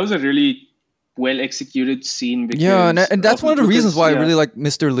really well executed scene. Because and that's one of the reasons why I really like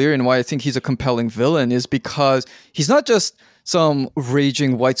Mr. Leary and why I think he's a compelling villain, is because he's not just some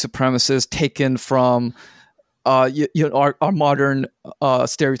raging white supremacist taken from our modern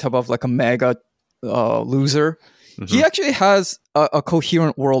stereotype of like a mega loser. He actually has a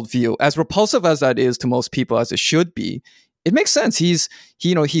coherent worldview, as repulsive as that is to most people, as it should be. It makes sense.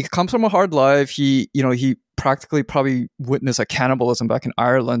 He comes from a hard life. He practically probably witnessed a cannibalism back in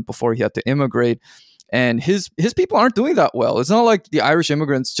Ireland before he had to immigrate, and his people aren't doing that well. It's not like the Irish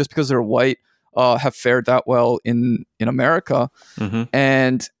immigrants, just because they're white, have fared that well in America.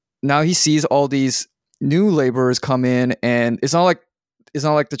 And now he sees all these new laborers come in, and it's not like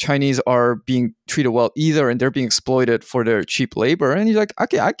the Chinese are being treated well either, and they're being exploited for their cheap labor. And he's like,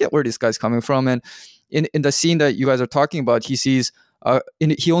 okay, I get where this guy's coming from. And in the scene that you guys are talking about, he sees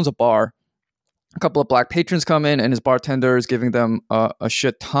he owns a bar. A couple of black patrons come in, and his bartender is giving them a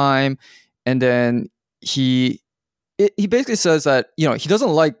shit time. And then he basically says that he doesn't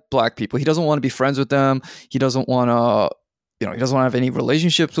like black people. He doesn't want to be friends with them. He doesn't want to he doesn't want to have any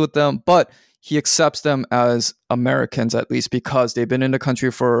relationships with them. But he accepts them as Americans, at least, because they've been in the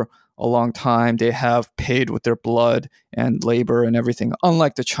country for a long time. They have paid with their blood and labor and everything,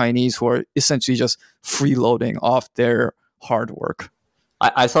 unlike the Chinese, who are essentially just freeloading off their hard work.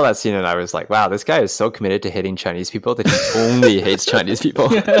 I saw that scene and I was like, wow, this guy is so committed to hating Chinese people that he only hates Chinese people.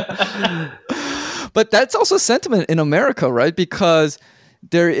 But that's also sentiment in America, right? Because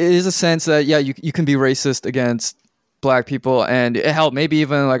there is a sense that, you can be racist against black people and hell, maybe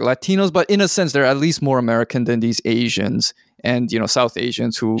even like Latinos, but in a sense, they're at least more American than these Asians and South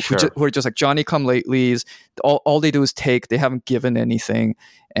Asians who are just like Johnny-come-latelys. All they do is take. They haven't given anything,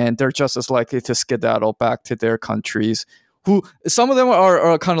 and they're just as likely to skedaddle back to their countries. Who some of them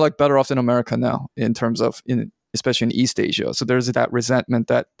are kind of like better off than America now in terms of especially in East Asia. So there's that resentment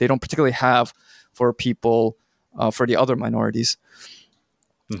that they don't particularly have for people for the other minorities.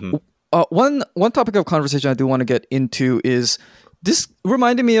 One topic of conversation I do want to get into is this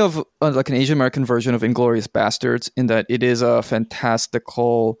reminded me of like an Asian American version of Inglourious Bastards, in that it is a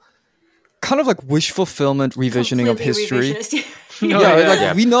fantastical kind of like wish fulfillment revisioning of history. We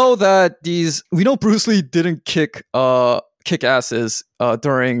know that we know Bruce Lee didn't kick asses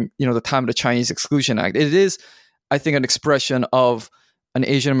during the time of the Chinese Exclusion Act. It is, I think, an expression of an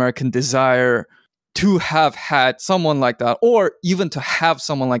Asian American desire to have had someone like that, or even to have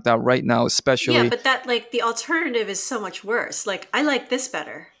someone like that right now, especially. Yeah, but that the alternative is so much worse. Like, I like this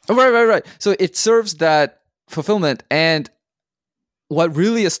better. Right. So it serves that fulfillment. And what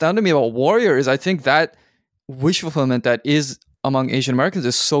really astounded me about Warrior is I think that wish fulfillment that is among Asian Americans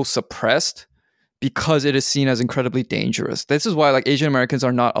is so suppressed because it is seen as incredibly dangerous. This is why like Asian Americans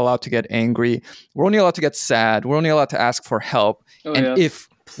are not allowed to get angry. We're only allowed to get sad. We're only allowed to ask for help. If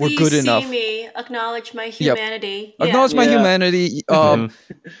we're good enough. Please see me. Acknowledge my humanity. Yep. Acknowledge my humanity.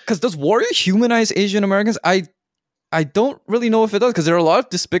 Because does Warrior humanize Asian Americans? I don't really know if it does, because there are a lot of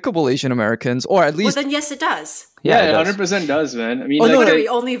despicable Asian Americans, or at least. Well, then yes, it does. Yeah, it 100% does, man. I mean, what are we,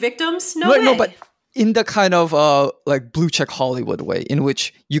 only victims? No way. No, but in the kind of like blue check Hollywood way, in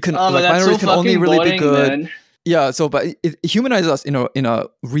which you can minorities can only really boring, be good. Man. Yeah, but it humanizes us in a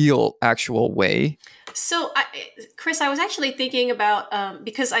real, actual way. So, Chris, I was actually thinking about,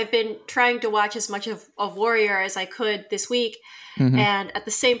 because I've been trying to watch as much of Warrior as I could this week. And at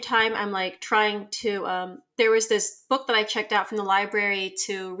the same time, I'm like trying to, there was this book that I checked out from the library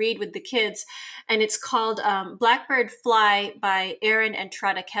to read with the kids. And it's called Blackbird Fly by Erin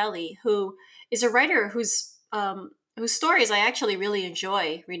Entrada Kelly, who is a writer whose stories I actually really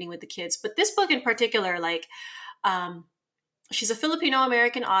enjoy reading with the kids. But this book in particular, like, she's a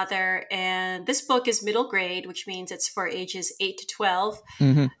Filipino-American author, and this book is middle grade, which means it's for ages 8 to 12.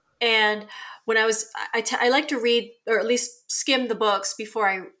 And when I like to read, or at least skim the books before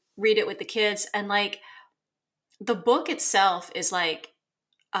I read it with the kids. And like, the book itself is like,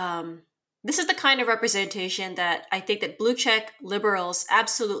 this is the kind of representation that I think that blue check liberals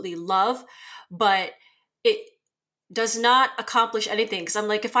absolutely love, but it does not accomplish anything. Because I'm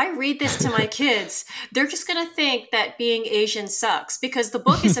like, if I read this to my kids, they're just going to think that being Asian sucks. Because the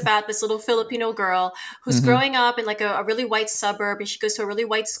book is about this little Filipino girl who's growing up in like a really white suburb, and she goes to a really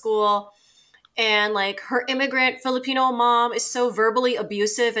white school. And like, her immigrant Filipino mom is so verbally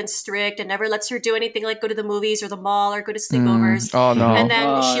abusive and strict and never lets her do anything like go to the movies or the mall or go to sleepovers. Oh no. And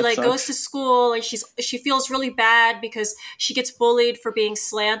then she like goes to school, and she feels really bad because she gets bullied for being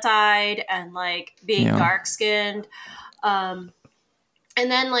slant-eyed and like being dark-skinned. And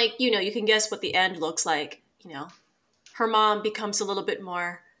then like, you can guess what the end looks like. Her mom becomes a little bit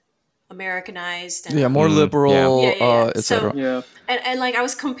more Americanized and more liberal, etc. So, and like, I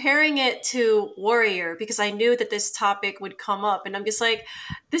was comparing it to Warrior because I knew that this topic would come up, and I'm just like,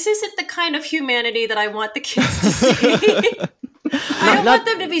 this isn't the kind of humanity that I want the kids to see. I don't want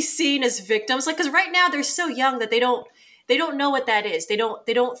them to be seen as victims, like, because right now they're so young that they don't know what that is. They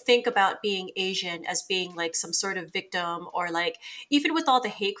don't think about being Asian as being like some sort of victim, or like, even with all the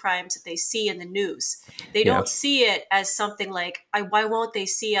hate crimes that they see in the news, they don't see it as something like, why won't they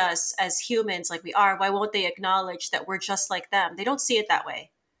see us as humans like we are? Why won't they acknowledge that we're just like them? They don't see it that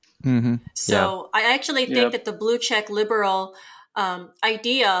way. Mm-hmm. So I actually think that the blue check liberal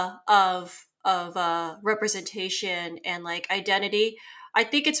idea of representation and like identity, I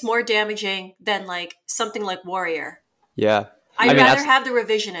think it's more damaging than like something like Warrior. Yeah. I'd rather have the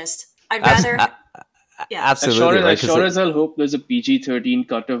revisionist. I'd rather... Absolutely. As sure as I'll hope there's a PG-13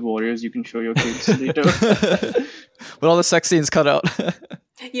 cut of Warriors you can show your kids later. With all the sex scenes cut out.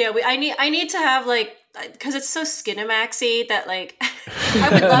 Yeah, I need to have like, because it's so Skinamaxy that like, I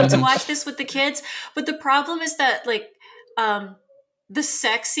would love to watch this with the kids. But the problem is that like, the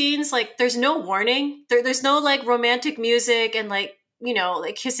sex scenes, like there's no warning. There's no like romantic music and like, you know,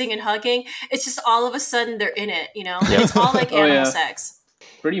 like kissing and hugging. It's just all of a sudden they're in it, you know? And it's all like animal sex.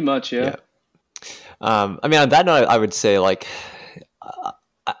 Pretty much, yeah. I mean, on that note, I would say like,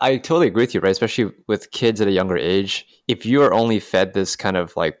 I totally agree with you, right? Especially with kids at a younger age. If you are only fed this kind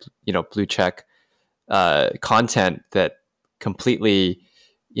of like, you know, blue check content that completely,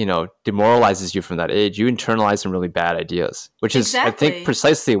 you know, demoralizes you from that age, you internalize some really bad ideas, which is, I think,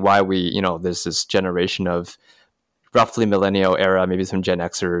 precisely why we, you know, there's this generation of roughly millennial era, maybe some Gen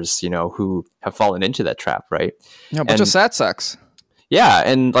Xers, you know, who have fallen into that trap, right? Yeah, a bunch of sad sex. Yeah,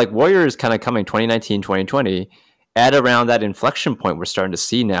 and like Warrior is kind of coming 2019, 2020, at around that inflection point we're starting to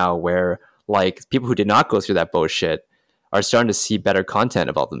see now where like people who did not go through that bullshit are starting to see better content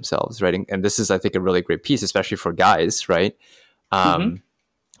about themselves, right? And this is, I think, a really great piece, especially for guys, right?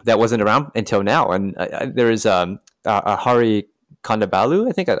 That wasn't around until now. And there is a Hari Kondabalu,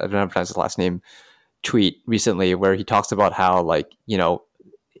 I think, I don't know how to pronounce his last name, tweet recently where he talks about how, like, you know,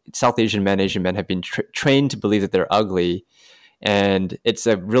 South Asian men have been trained to believe that they're ugly, and it's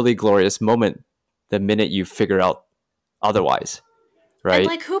a really glorious moment the minute you figure out otherwise, right? And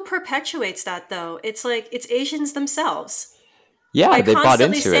like, who perpetuates that though? It's like, it's Asians themselves. Yeah, they bought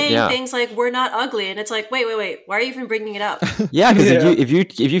into it. Saying things like, we're not ugly, and it's like, wait, why are you even bringing it up? Yeah, because if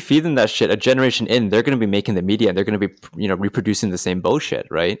you feed them that shit, a generation in, they're going to be making the media, and they're going to be, you know, reproducing the same bullshit,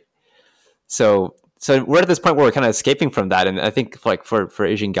 right? So we're at this point where we're kind of escaping from that. And I think like for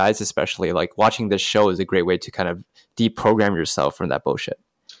Asian guys, especially, like watching this show is a great way to kind of deprogram yourself from that bullshit.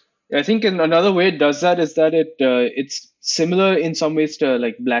 I think another way it does that is that it's similar in some ways to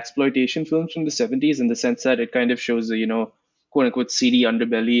like blaxploitation films from the 70s, in the sense that it kind of shows the, you know, quote unquote seedy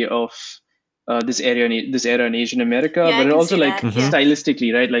underbelly of this era in Asian America, but it also like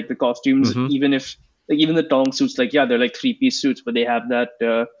stylistically, right? Like the costumes, even the thong suits, like they're like 3-piece suits, but they have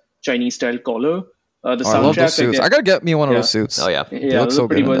that Chinese style collar. The soundtrack, I love those suits. I gotta get me one of those suits. Oh yeah, they look so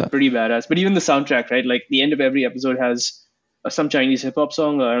pretty badass. But even the soundtrack, right? Like the end of every episode has some Chinese hip hop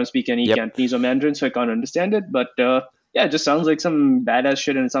song. I don't speak any Cantonese or Mandarin, so I can't understand it. But it just sounds like some badass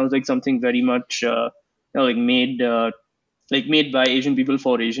shit, and it sounds like something very much like made by Asian people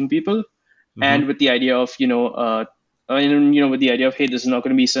for Asian people, and with the idea of with the idea of, hey, this is not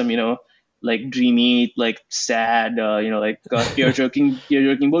going to be some like dreamy, like sad, like tear jerking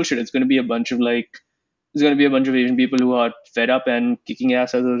bullshit. It's going to be a bunch of Asian people who are fed up and kicking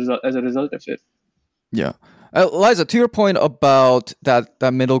ass as a result of it. Yeah. Liza, to your point about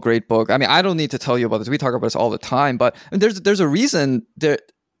that middle grade book, I mean, I don't need to tell you about this. We talk about this all the time, but there's a reason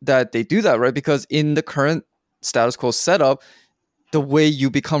that they do that, right? Because in the current status quo setup, the way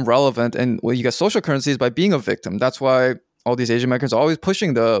you become relevant and where you get social currency is by being a victim. That's why all these Asian Americans are always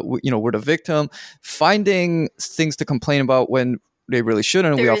pushing we're the victim, finding things to complain about when they really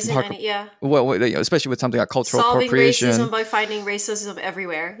shouldn't. There we often isn't talk, any, well, especially with something like cultural solving appropriation. Racism by finding racism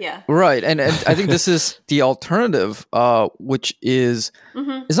everywhere. Yeah, right. And I think this is the alternative, which is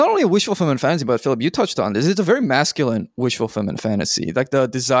it's not only a wish fulfillment fantasy, but Philip, you touched on this. It's a very masculine wish fulfillment fantasy, like the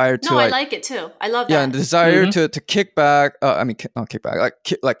desire to. No, I like it too. I love that. Yeah, and the desire to kick back. Not kick back,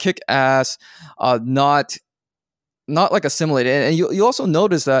 like kick ass, not like assimilate. And you also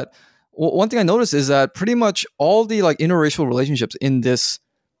notice that. One thing I noticed is that pretty much all the like interracial relationships in this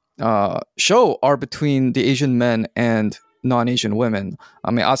show are between the Asian men and non-Asian women.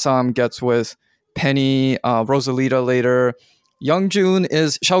 I mean, Assam gets with Penny, Rosalita later. Youngjun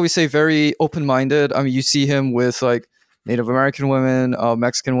is, shall we say, very open-minded. I mean, you see him with like Native American women,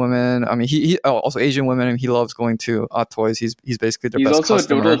 Mexican women. I mean, he also Asian women. And he loves going to toys. He's basically their best customer. He's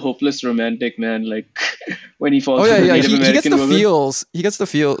also a total hopeless romantic, man. Like when he falls. Oh yeah. Native He gets the woman. feels. He gets the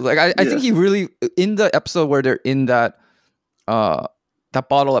feel. Like I think he really, in the episode where they're in that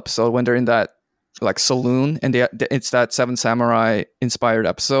bottle episode, when they're in that like saloon, and it's that Seven Samurai inspired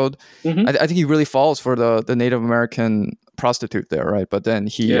episode. Mm-hmm. I think he really falls for the Native American prostitute there, right? But then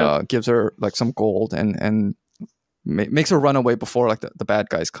he gives her like some gold and makes her run away before like the bad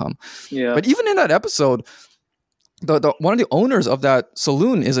guys come. Yeah. But even in that episode, the one of the owners of that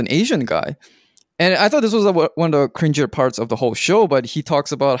saloon is an Asian guy. And I thought this was one of the cringier parts of the whole show, but he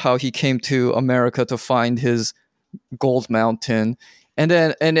talks about how he came to America to find his gold mountain. And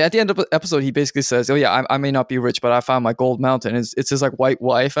at the end of the episode, he basically says, "Oh yeah, I may not be rich, but I found my gold mountain." It's his like white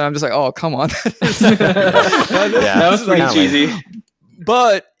wife, and I'm just like, "Oh, come on." That was pretty cheesy.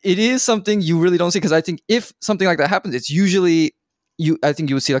 But it is something you really don't see, because I think if something like that happens, it's usually I think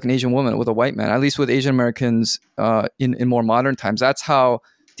you would see like an Asian woman with a white man. At least with Asian Americans in more modern times, that's how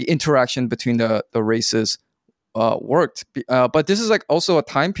the interaction between the races worked. But this is like also a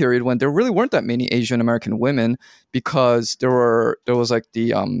time period when there really weren't that many Asian American women, because there was like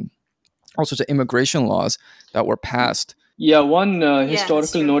the all sorts of immigration laws that were passed. Yeah, one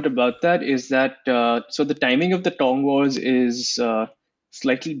historical note about that is that so the timing of the Tong Wars is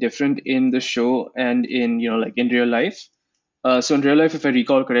slightly different in the show and in like in real life. So in real life, if I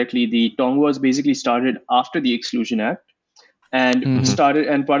recall correctly, the Tong Wars basically started after the Exclusion Act. And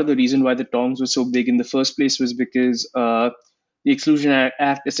and part of the reason why the Tongs were so big in the first place was because the Exclusion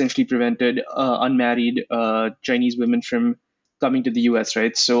Act essentially prevented unmarried Chinese women from coming to the US,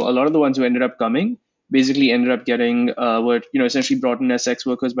 right? So a lot of the ones who ended up coming basically ended up getting were essentially brought in as sex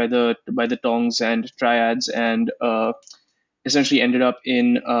workers by the Tongs and triads, and essentially ended up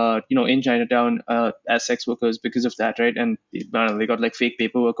in in Chinatown as sex workers because of that, right? And they got like fake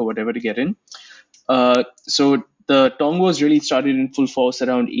paperwork or whatever to get in. So the Tong Wars really started in full force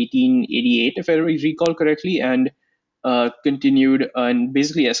around 1888, if I recall correctly, and continued and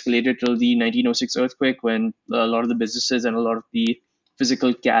basically escalated till the 1906 earthquake, when a lot of the businesses and a lot of the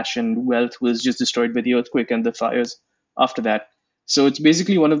physical cash and wealth was just destroyed by the earthquake and the fires after that. So it's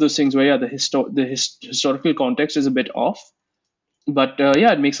basically one of those things where the historical context is a bit off. But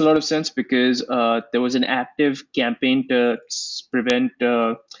it makes a lot of sense, because there was an active campaign to prevent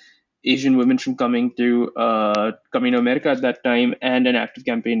Asian women from coming to America at that time, and an active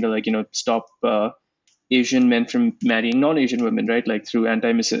campaign to stop Asian men from marrying non-Asian women, right? Like through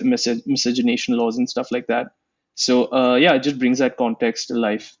anti-miscegenation laws and stuff like that. So it just brings that context to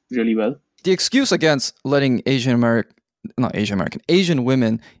life really well. The excuse against letting Asian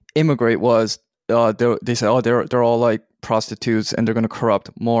women immigrate was they said, oh, they're all like prostitutes and they're going to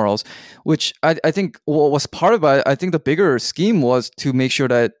corrupt morals, which I think what was part of it. I think the bigger scheme was to make sure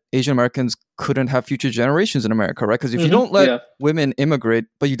that Asian Americans couldn't have future generations in America, right? Because if you don't let women immigrate,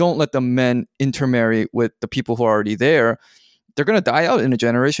 but you don't let the men intermarry with the people who are already there, they're going to die out in a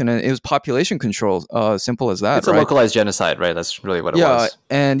generation. And it was population control, simple as that. It's a localized genocide, right? That's really what it was.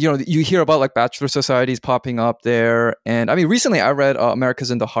 And you hear about like bachelor societies popping up there. And I mean, recently I read America's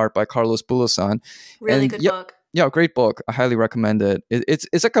in the Heart by Carlos Bulasan. Really good book. Yeah, great book. I highly recommend it.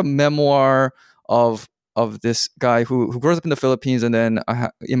 It's like a memoir of this guy who grows up in the Philippines and then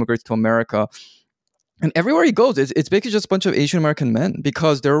immigrates to America. And everywhere he goes, it's basically just a bunch of Asian American men,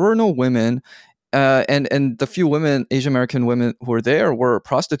 because there were no women. And the few Asian American women who were there were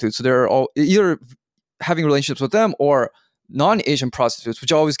prostitutes. So they're all either having relationships with them or non-Asian prostitutes,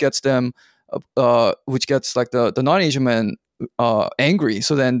 which always gets them, which gets like the non-Asian men angry.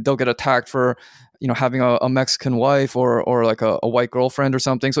 So then they'll get attacked for, having a Mexican wife or like a white girlfriend or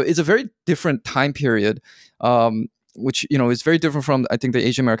something. So it's a very different time period, which, is very different from, I think, the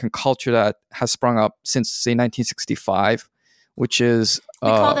Asian American culture that has sprung up since, say, 1965. Which is we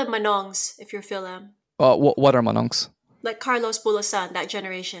call them Manongs, if you feel them. What are Manongs? Like Carlos Bulasan, that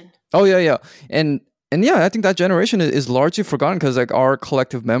generation. Oh yeah, and I think that generation is largely forgotten, because like our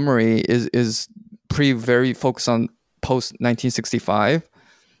collective memory is very focused on post 1965,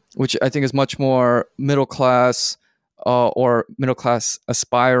 which I think is much more middle class or middle class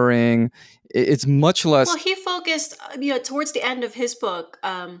aspiring. It's much less. Well, he focused towards the end of his book.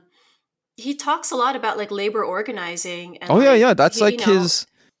 He talks a lot about like labor organizing. And that's his.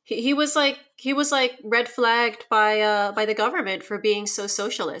 He was like red flagged by the government for being so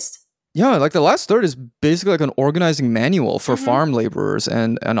socialist. Yeah, like the last third is basically like an organizing manual for farm laborers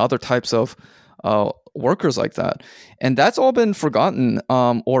and other types of workers like that, and that's all been forgotten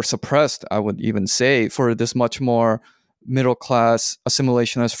or suppressed, I would even say, for this much more middle class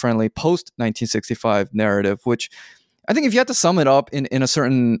assimilationist friendly post 1965 narrative, which I think if you had to sum it up in a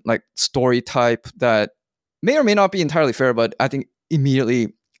certain like story type that may or may not be entirely fair, but I think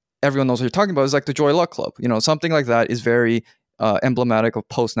immediately everyone knows what you're talking about, is like the Joy Luck Club. Something like that is very emblematic of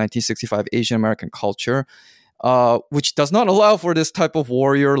post 1965 Asian American culture, which does not allow for this type of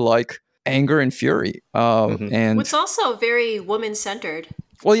warrior like anger and fury. And it's also very woman centered.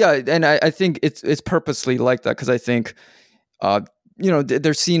 Well, yeah, and I think it's purposely like that because I think,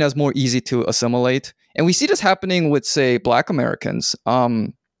 they're seen as more easy to assimilate, and we see this happening with, say, Black Americans,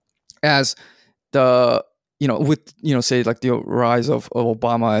 as the with say like the rise of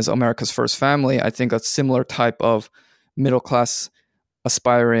Obama as America's first family. I think a similar type of middle class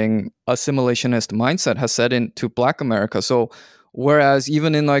aspiring assimilationist mindset has set into Black America. So whereas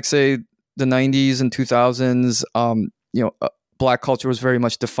even in like say the 90s and 2000s, Black culture was very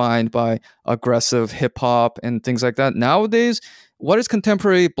much defined by aggressive hip hop and things like that. Nowadays, what is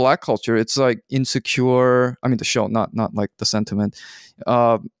contemporary Black culture? It's like Insecure. I mean, the show, not like the sentiment.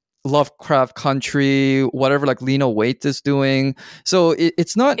 Lovecraft Country, whatever like Lena Waithe is doing. So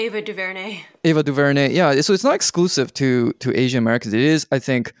it's not Ava DuVernay. Yeah. So it's not exclusive to Asian Americans. It is, I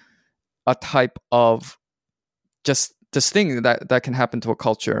think, a type of just this thing that can happen to a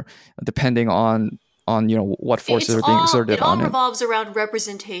culture depending on what forces are being exerted on it. It all revolves around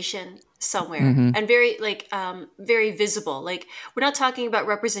representation somewhere, and very very visible. Like we're not talking about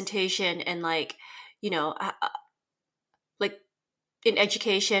representation and like like in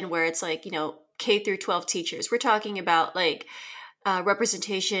education where it's like K through 12 teachers. We're talking about like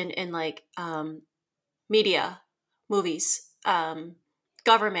representation in like media, movies,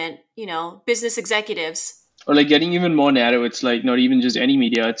 government, business executives. Or like getting even more narrow, it's like not even just any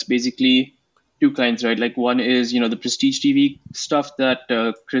media. It's basically two kinds, right? Like one is the prestige TV stuff that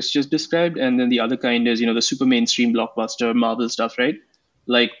Chris just described, and then the other kind is the super mainstream blockbuster Marvel stuff, right?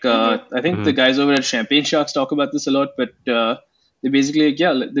 Like I think the guys over at Champagne Sharks talk about this a lot, but they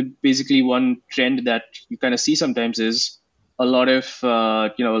basically one trend that you kind of see sometimes is a lot of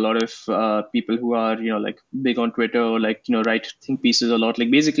people who are like big on Twitter or like write think pieces a lot,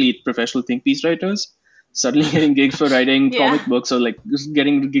 like basically professional think piece writers suddenly getting gigs for writing comic books, or like just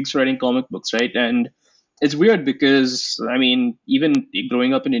getting gigs for writing comic books, right? And it's weird because I mean, even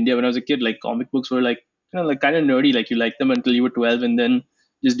growing up in India when I was a kid, like comic books were like kind of nerdy, like you liked them until you were 12 and then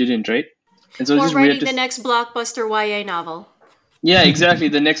just didn't, right? And so or it's just writing weird the next blockbuster YA novel. Yeah, exactly.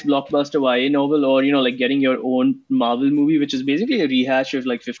 The next blockbuster YA novel, or like getting your own Marvel movie, which is basically a rehash of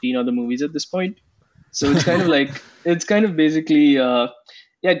like 15 other movies at this point. So it's kind of like it kind of basically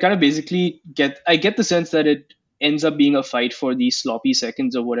I get the sense that it ends up being a fight for these sloppy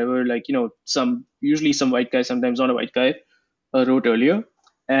seconds or whatever. Like usually some white guy, sometimes not a white guy, wrote earlier.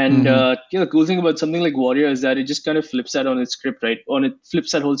 And the cool thing about something like Warrior is that it just kind of flips that on its script, right?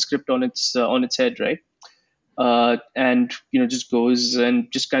 Flips that whole script on its head, right? And just goes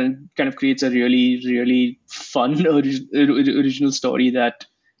and just kind of creates a really, really fun original story that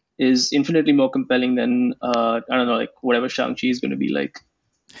is infinitely more compelling than I don't know, like whatever Shang-Chi is going to be like.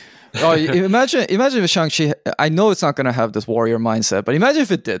 Oh, imagine if Shang-Chi, I know it's not going to have this warrior mindset, but imagine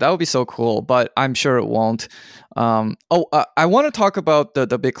if it did. That would be so cool, but I'm sure it won't. I want to talk about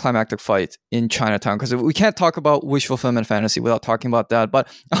the big climactic fight in Chinatown, because we can't talk about wish fulfillment fantasy without talking about that. But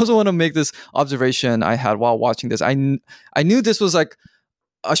I also want to make this observation I had while watching this. I knew this was like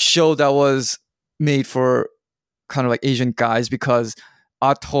a show that was made for kind of like Asian guys, because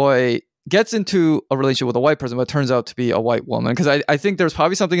Atoy gets into a relationship with a white person, but turns out to be a white woman. Because I think there's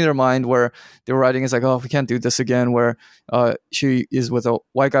probably something in their mind where they were writing is like, oh, we can't do this again, where she is with a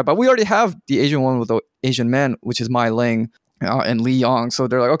white guy. But we already have the Asian woman with the Asian man, which is Mai Ling and Lee Yong. So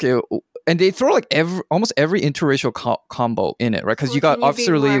they're like, okay. And they throw like almost every interracial combo in it, right? Because you got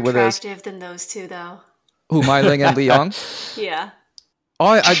Officer Lee with his... attractive than those two, though. Who, Mai Ling and Lee Yong? Yeah.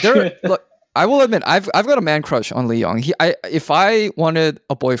 Oh, look, I will admit, I've got a man crush on Lee Yong. If I wanted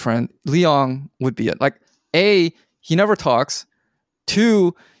a boyfriend, Lee Yong would be it. Like, A, he never talks.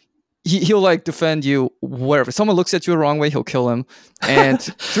 2, he'll like defend you wherever. If someone looks at you the wrong way, he'll kill him. And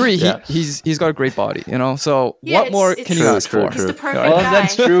 3, he's got a great body, So what more can you ask for? He's the perfect All of guy.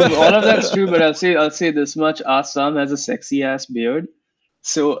 that's true. All of that's true. But I'll say this much: Assam has a sexy ass beard.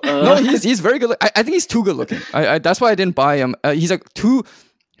 So no, he's very good. I think he's too good looking. That's why I didn't buy him. He's like too.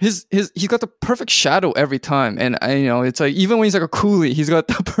 He's got the perfect shadow every time, and it's like even when he's like a coolie, he's got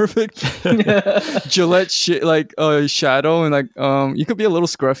the perfect Gillette shadow, and like you could be a little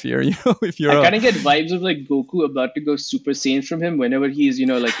scruffier, if you're. I kind of get vibes of like Goku about to go Super Saiyan from him whenever he's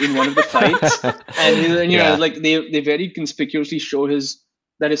like in one of the fights, and like they very conspicuously show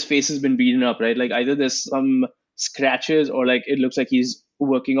that his face has been beaten up, right? Like either there's some scratches or like it looks like he's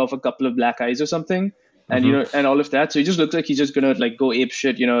working off a couple of black eyes or something. And and all of that, so he just looks like he's just gonna like go ape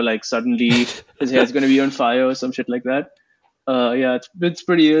shit, like suddenly his hair's gonna be on fire or some shit like that. It's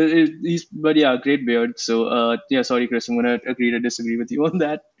pretty. But yeah, great beard. So sorry, Chris, I'm gonna agree to disagree with you on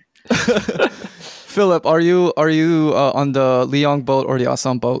that. Philip, are you on the Leong boat or the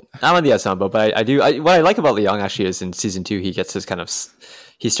Assam boat? I'm on the Assam boat, but what I like about Leong actually is in season 2 he gets this kind of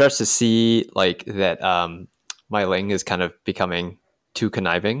he starts to see like that Mai Ling is kind of becoming too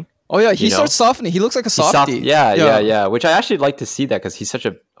conniving. Oh yeah, he starts softening. He looks like a softie. Yeah. Which I actually like to see that because he's such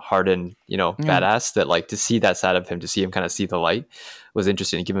a hardened, badass that like to see that side of him, to see him kind of see the light was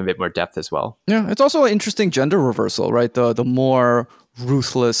interesting to give him a bit more depth as well. Yeah, it's also an interesting gender reversal, right? The more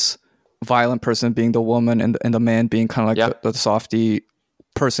ruthless, violent person being the woman, and the man being kind of like the softie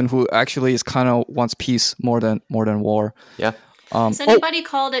person who actually is kind of wants peace more than war. Yeah. Has anybody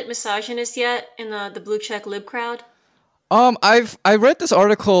called it misogynist yet in the blue check lib crowd? I read this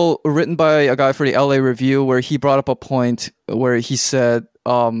article written by a guy for the LA Review where he brought up a point where he said,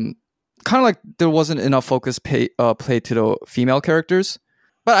 kind of like there wasn't enough focus played to the female characters,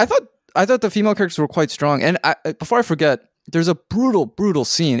 but I thought the female characters were quite strong. And before I forget, there's a brutal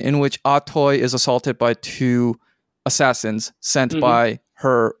scene in which Atoy is assaulted by 2 assassins sent by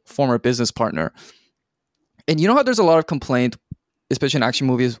her former business partner. And you know how there's a lot of complaint, especially in action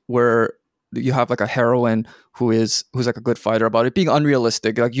movies, where you have like a heroine who's like a good fighter, about it being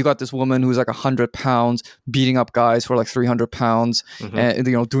unrealistic. Like you got this woman who's like 100 pounds beating up guys who are like 300 pounds and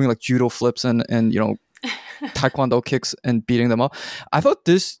doing like judo flips and taekwondo kicks and beating them up. I thought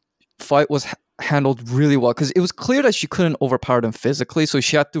this fight was handled really well because it was clear that she couldn't overpower them physically, so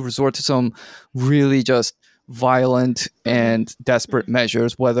she had to resort to some really just violent and desperate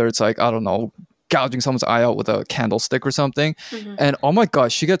measures, whether it's like, I don't know, gouging someone's eye out with a candlestick or something. And oh my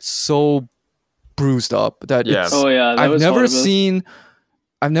gosh, she gets so bruised up that I've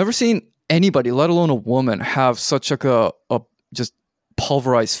never seen anybody, let alone a woman, have such like a just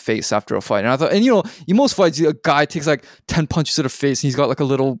pulverized face after a fight. And I thought, and in most fights a guy takes like 10 punches to the face and he's got like a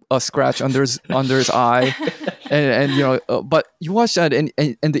little scratch under his eye and but you watch that and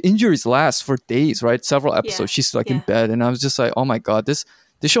the injuries last for days, right? Several episodes. She's like in bed, and I was just like, oh my god, this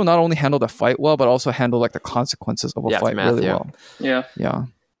show not only handled the fight well, but also handled like the consequences of a fight really well. Yeah.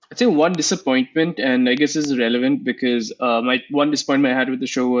 I think one disappointment, and I guess this is relevant because my one disappointment I had with the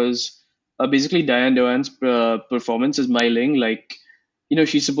show was basically Diane Doan's performance as Mai Ling. Like,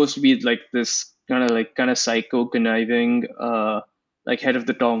 she's supposed to be like this kind of psycho, conniving, like head of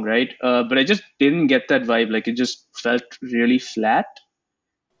the tongue, right? But I just didn't get that vibe. Like, it just felt really flat.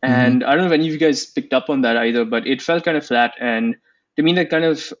 And I don't know if any of you guys picked up on that either, but it felt kind of flat. And to me, that kind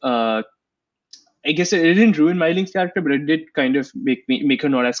of I guess it didn't ruin Mai Ling's character, but it did kind of make her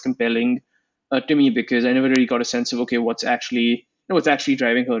not as compelling to me, because I never really got a sense of, okay, what's actually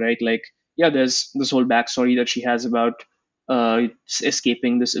driving her, right? Like, there's this whole backstory that she has about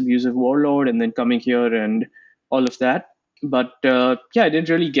escaping this abusive warlord and then coming here and all of that. But I didn't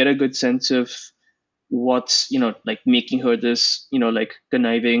really get a good sense of what's like making her this like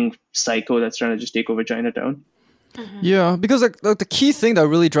conniving psycho that's trying to just take over Chinatown. Yeah, because like the key thing that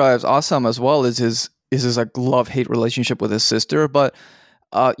really drives Assam as well is his like love-hate relationship with his sister. But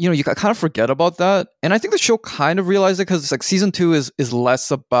you kind of forget about that, and I think the show kind of realized it because it's like season 2 is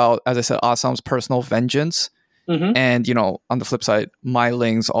less about, as I said, Assam's personal vengeance, and on the flip side, Mai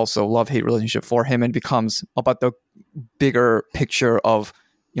Ling's also love-hate relationship for him, and becomes about the bigger picture of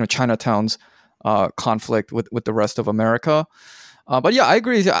Chinatown's conflict with the rest of America. But yeah, I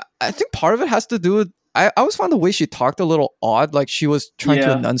agree. I think part of it has to do with, I always found the way she talked a little odd, like she was trying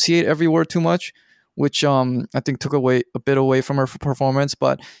to enunciate every word too much, which I think took a bit away from her performance.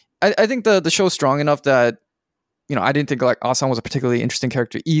 But I think the show's strong enough that I didn't think like Assam was a particularly interesting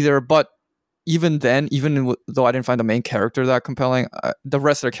character either. But even then, though I didn't find the main character that compelling, the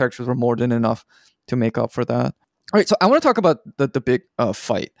rest of the characters were more than enough to make up for that. All right, so I want to talk about the big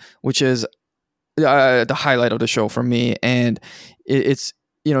fight, which is the highlight of the show for me, and it's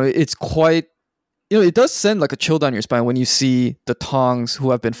quite. It does send like a chill down your spine when you see the Tongs,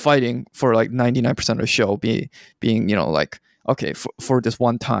 who have been fighting for like 99% of the show, being like, okay, for this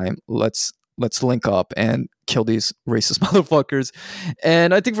one time, let's link up and kill these racist motherfuckers.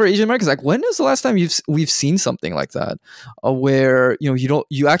 And I think for Asian Americans, like, when is the last time we've seen something like that, where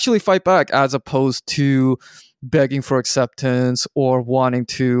you actually fight back as opposed to begging for acceptance or wanting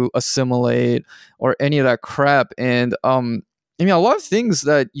to assimilate or any of that crap. And a lot of things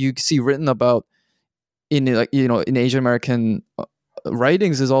that you see written about in Asian American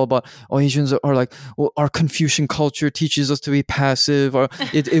writings is all about, Asians are like, well, our Confucian culture teaches us to be passive, or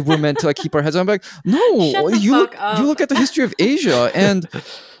we're meant to like keep our heads on. I'm like, no, you look at the history of Asia, and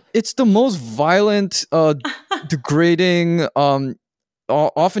it's the most violent, degrading,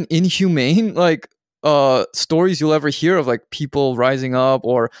 often inhumane like stories you'll ever hear of, like people rising up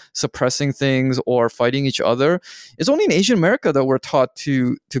or suppressing things or fighting each other. It's only in Asian America that we're taught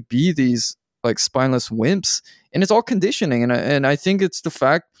to be these like spineless wimps, and it's all conditioning. And I think it's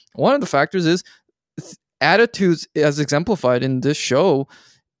one of the factors is attitudes as exemplified in this show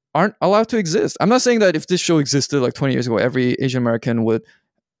aren't allowed to exist. I'm not saying that if this show existed like 20 years ago, every Asian American would,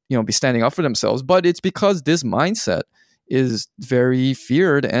 be standing up for themselves, but it's because this mindset is very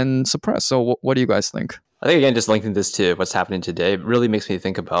feared and suppressed. So what do you guys think? I think, again, just linking this to what's happening today, it really makes me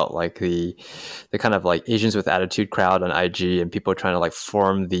think about like the kind of like Asians with attitude crowd on IG, and people trying to like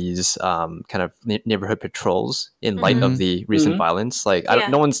form these kind of neighborhood patrols in light of the recent violence. Like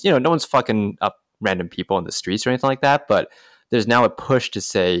no one's fucking up random people in the streets or anything like that, but there's now a push to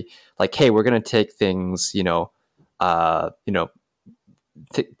say like, hey, we're going to take things,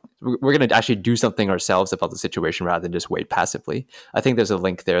 we're going to actually do something ourselves about the situation rather than just wait passively. I think there's a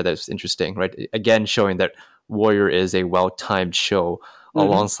link there that's interesting, right? Again, showing that Warrior is a well-timed show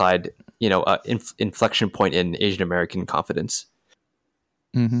alongside, an inflection point in Asian American confidence.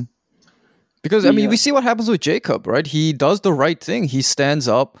 Mm-hmm. Because, I mean, we see what happens with Jacob, right? He does the right thing. He stands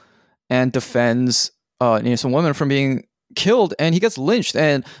up and defends some women from being killed, and he gets lynched.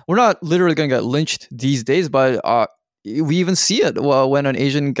 And we're not literally going to get lynched these days, but we even see it when an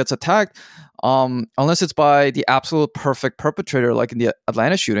Asian gets attacked, unless it's by the absolute perfect perpetrator, like in the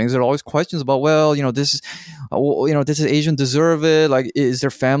Atlanta shootings. There are always questions about, this is Asian, deserve it? Like, is their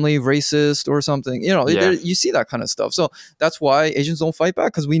family racist or something? You see that kind of stuff. So that's why Asians don't fight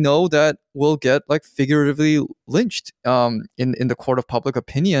back, because we know that we'll get like figuratively lynched in the court of public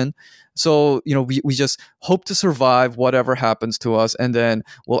opinion. So, we just hope to survive whatever happens to us, and then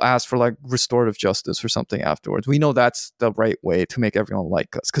we'll ask for like restorative justice or something afterwards. We know that's the right way to make everyone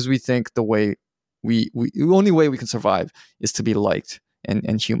like us, because we think the way the only way we can survive is to be liked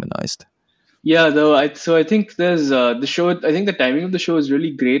and humanized. Yeah, though, I think there's the show. I think the timing of the show is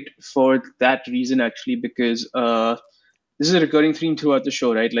really great for that reason, actually, because this is a recurring theme throughout the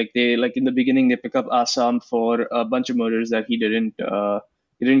show, right? Like in the beginning, they pick up Assam for a bunch of murders that he didn't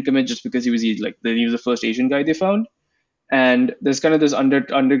commit just because he was the first Asian guy they found. And there's kind of this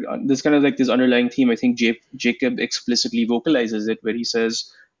this underlying theme. I think Jacob explicitly vocalizes it, where he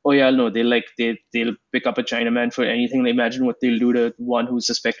says, "Oh yeah, no, they'll pick up a Chinaman for anything. They imagine what they'll do to one who's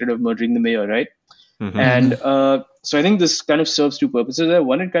suspected of murdering the mayor, right?" Mm-hmm. And so I think this kind of serves two purposes.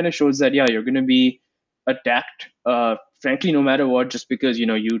 One, it kind of shows that you're going to be attacked, frankly, no matter what, just because you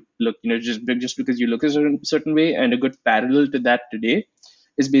look, just because you look a certain way. And a good parallel to that today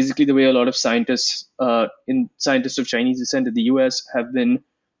is basically the way a lot of scientists of Chinese descent in the U.S. have been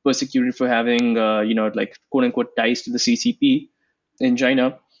persecuted for having, quote unquote ties to the CCP in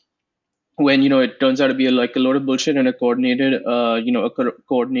China, when it turns out to be a load of bullshit and a coordinated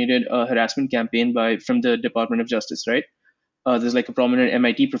harassment campaign from the Department of Justice, right? There's like a prominent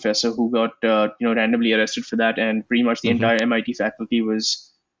MIT professor who got randomly arrested for that, and pretty much the entire MIT faculty was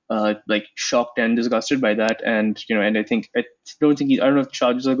shocked and disgusted by that. And and I don't know if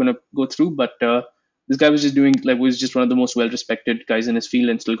charges are going to go through, but this guy was just one of the most well-respected guys in his field,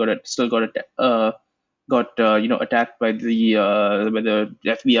 and still got attacked by the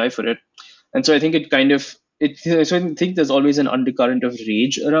FBI for it. And so I think so I think there's always an undercurrent of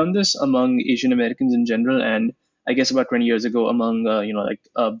rage around this among Asian Americans in general, and I guess about 20 years ago among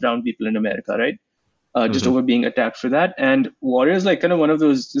brown people in America, right? Just over being attacked for that. And Warrior is kind of one of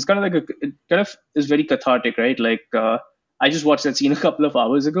those. It's kind of it kind of is very cathartic, right? I just watched that scene a couple of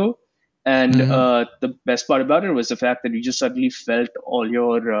hours ago, and the best part about it was the fact that you just suddenly felt all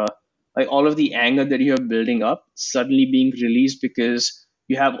your all of the anger that you are building up suddenly being released, because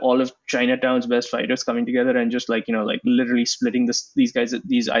you have all of Chinatown's best fighters coming together and just literally splitting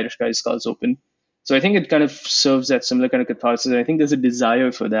these Irish guys' skulls open. So I think it kind of serves that similar kind of catharsis. I think there's a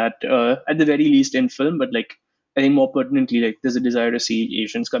desire for that, at the very least in film, but I think more pertinently, there's a desire to see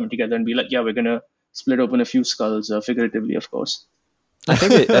Asians coming together and be we're gonna split open a few skulls, figuratively, of course. I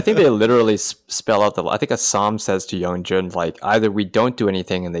think they literally spell out I think Assam says to Young-jun, either we don't do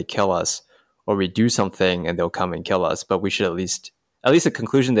anything and they kill us, or we do something and they'll come and kill us. But we should at least the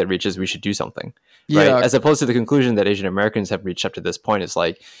conclusion that reaches, we should do something. Right? Yeah. As opposed to the conclusion that Asian Americans have reached up to this point, is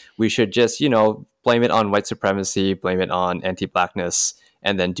we should just, blame it on white supremacy, blame it on anti-blackness,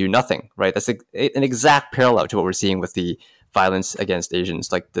 and then do nothing, right? That's an exact parallel to what we're seeing with the violence against Asians.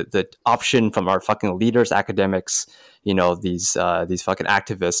 The option from our fucking leaders, academics, these fucking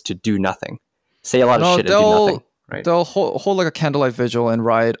activists, to do nothing, say a lot of shit and do nothing. Right? They'll hold a candlelight vigil and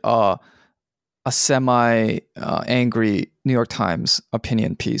write a semi-angry New York Times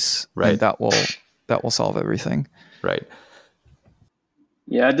opinion piece, right? And that will solve everything, right?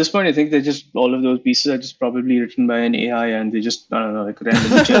 Yeah, at this point, I think all of those pieces are just probably written by an AI, and they just, I don't know,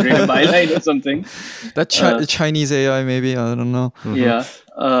 randomly generate a byline or something. That Chinese AI, maybe, I don't know. Yeah.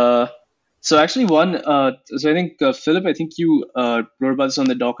 So actually, so I think Philip, I think you wrote about this on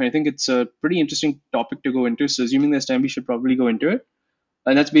the doc, and I think it's a pretty interesting topic to go into. So assuming there's time, we should probably go into it.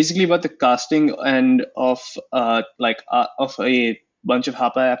 And that's basically about the casting and of a bunch of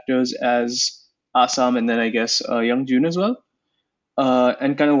Hapa actors as Assam, and then I guess Young June as well,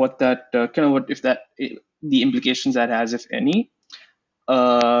 and kind of what that kind of what if that the implications that has, if any.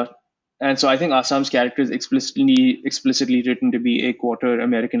 Uh, and so I think Assam's character is explicitly written to be a quarter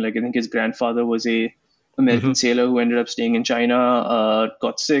American. Like I think his grandfather was a American sailor who ended up staying in China,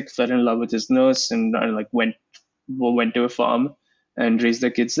 got sick, fell in love with his nurse, and like went to a farm and raised their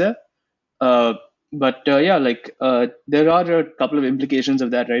kids there. But there are a couple of implications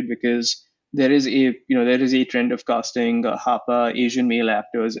of that, right? Because there is a trend of casting Hapa Asian male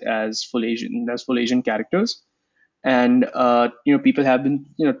actors as full Asian characters, and people have been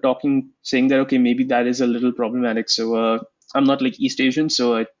saying that okay, maybe that is a little problematic. So I'm not like East Asian,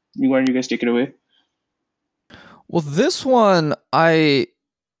 so why don't you guys take it away? Well, this one I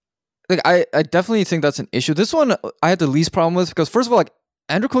definitely think that's an issue. This one I had the least problem with because first of all, like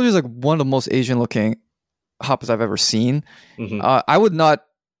Andrew Koji is like one of the most Asian looking Hapas I've ever seen. I would not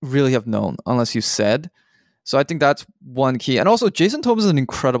really have known unless you said. So I think that's one key. And also Jason Tobin is an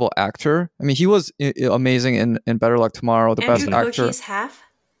incredible actor. I mean, he was amazing in Better Luck Tomorrow, the Andrew best actor. Koji's half?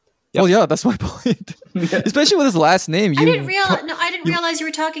 Well, yeah, that's my point. Especially with his last name. I didn't realize you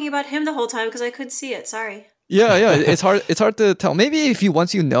were talking about him the whole time because I couldn't see it. Sorry. Yeah, it's hard to tell. Maybe if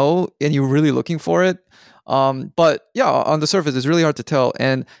once you know and you're really looking for it. But yeah, on the surface, it's really hard to tell.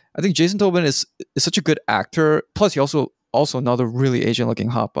 And I think Jason Tobin is such a good actor. Plus, he also another really Asian looking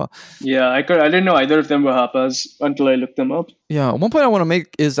Hapa. Yeah, I didn't know either of them were Hapas until I looked them up. Yeah, one point I want to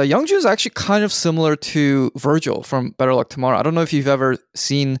make is that Young Jun is actually kind of similar to Virgil from Better Luck Tomorrow. I don't know if you've ever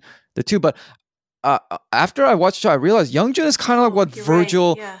seen the two, but after I watched it, I realized Young Jun is kind of like what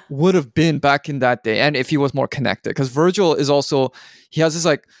Virgil would have been back in that day, and if he was more connected. Because Virgil is also, he has this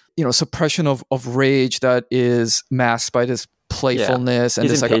like, suppression of rage that is masked by this playfulness. Yeah. And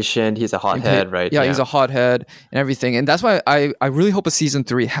he's this impatient, he's a hothead, right? Yeah, he's a hothead and everything. And that's why I really hope a season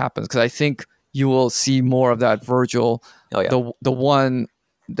 3 happens, because I think you will see more of that Virgil, the one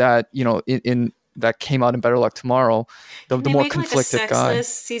that, in that came out in Better Luck Tomorrow, the more conflicted like a guy. sexless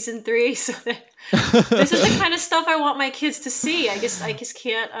season 3, so that this is the kind of stuff I want my kids to see. I just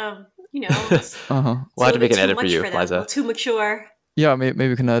can't, We'll have to make an edit for you, Liza. Too mature. Yeah, maybe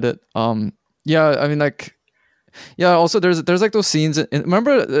we can edit. Yeah, I mean, like, yeah. Also, there's like those scenes. And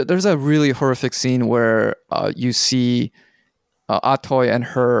remember, there's a really horrific scene where you see Atoy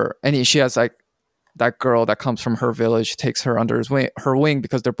and she has like that girl that comes from her village, takes her under her wing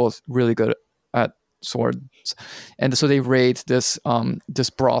because they're both really good at swords, and so they raid this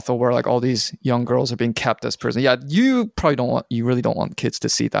brothel where like all these young girls are being kept as prisoners. Yeah, you really don't want kids to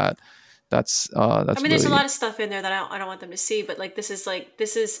see that. That's I mean, there's a lot of stuff in there that I don't want them to see, but like this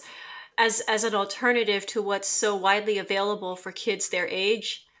is as an alternative to what's so widely available for kids their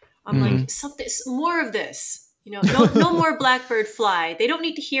age. I'm like, something more of this. No more Blackbird Fly. They don't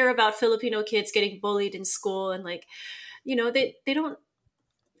need to hear about Filipino kids getting bullied in school, and like, they don't.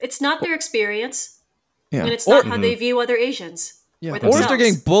 It's not their experience, and it's not how they view other Asians. Yeah, or if they're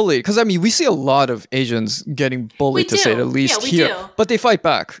getting bullied, because I mean, we see a lot of Asians getting bullied, to say the least here, but they fight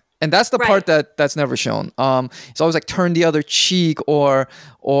back. And that's the part that's never shown. It's always like turn the other cheek, or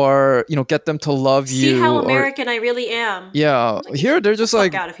get them to love you. See how American I really am. Yeah, like, here they're just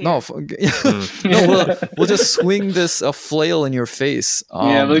like, no, we'll just swing this flail in your face.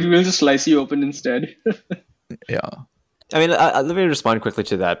 We'll just slice you open instead. Yeah. I mean, let me respond quickly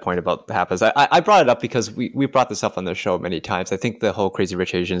to that point about the Hapas. I brought it up because we brought this up on the show many times. I think the whole Crazy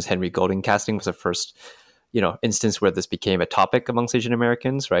Rich Asians Henry Golding casting was the first instance where this became a topic amongst Asian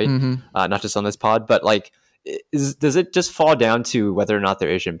Americans, right? Not just on this pod, but like, does it just fall down to whether or not they're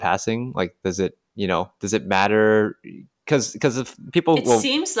Asian passing? Like, does it matter? Because if people,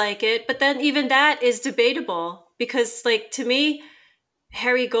 seems like it, but then even that is debatable because, like, to me,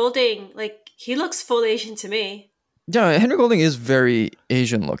 Harry Golding, like, he looks full Asian to me. Yeah, Henry Golding is very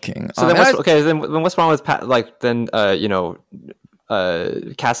Asian looking. So then what's wrong with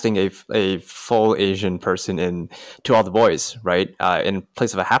casting a full Asian person in To All the Boys, right? In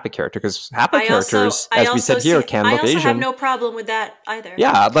place of a Hapa character, because Hapa characters, as we said here, can look Asian. I also have no problem with that either.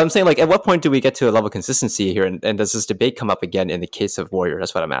 Yeah, but I'm saying, like, at what point do we get to a level of consistency here, and does this debate come up again in the case of Warrior?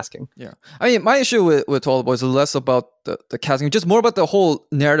 That's what I'm asking. Yeah, I mean, my issue with To All the Boys is less about the casting, just more about the whole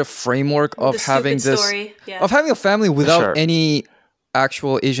narrative framework of having of having a family without any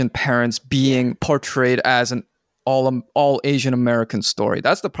actual Asian parents being portrayed as an all Asian American story.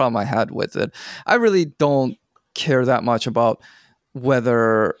 That's the problem I had with it. I really don't care that much about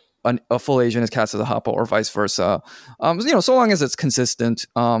whether a full Asian is cast as a Hapa or vice versa. So long as it's consistent.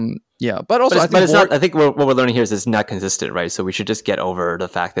 But also it's not. I think what we're learning here is it's not consistent, right? So we should just get over the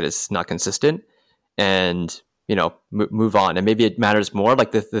fact that it's not consistent and move on. And maybe it matters more.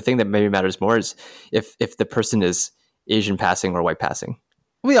 Like the thing that maybe matters more is if the person is Asian passing or white passing.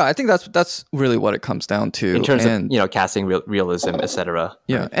 Well, yeah, I think that's really what it comes down to in terms of casting realism, etc.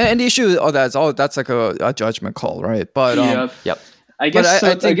 Yeah, and the issue that's like a judgment call, right? But yep. I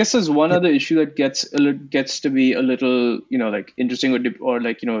guess there's one other issue that gets to be a little like interesting or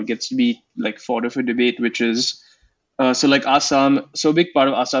gets to be like fodder for debate, which is so like Assam. So a big part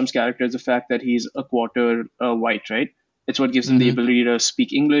of Assam's character is the fact that he's a quarter white, right? It's what gives him the ability to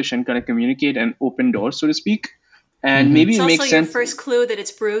speak English and kind of communicate and open doors, so to speak. And maybe it makes sense. It's also your first clue that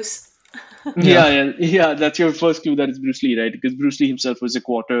it's Bruce. Yeah. That's your first clue that it's Bruce Lee, right? Because Bruce Lee himself was a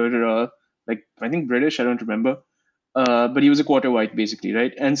quarter, I think British. I don't remember, but he was a quarter white, basically,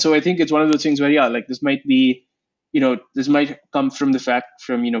 right? And so I think it's one of those things where this might be, this might come from the fact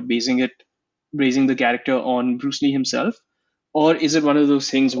from basing the character on Bruce Lee himself, or is it one of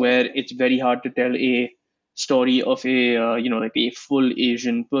those things where it's very hard to tell a story of a like a full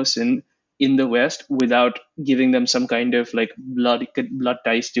Asian person in the West without giving them some kind of like blood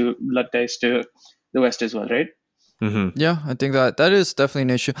ties to the West as well, right? Mm-hmm. Yeah, I think that is definitely an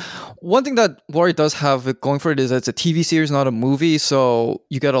issue. One thing that Warrior does have going for it is that it's a TV series, not a movie, so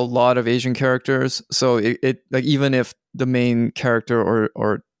you get a lot of Asian characters. So it like even if the main character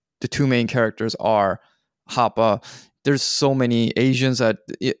or the two main characters are Hapa, there's so many Asians that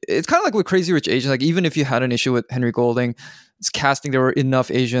it's kind of like with Crazy Rich Asians. Like even if you had an issue with Henry Golding's casting, there were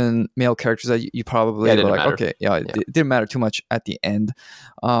enough Asian male characters that you probably were like, okay, it didn't matter too much at the end.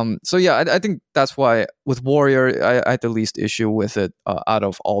 I think that's why with Warrior, I had the least issue with it out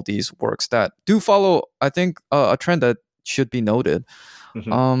of all these works that do follow, I think, a trend that should be noted.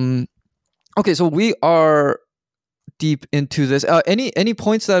 Mm-hmm. Okay, so we are deep into this. Any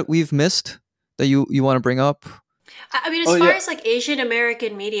points that we've missed that you want to bring up? I mean, as far as like Asian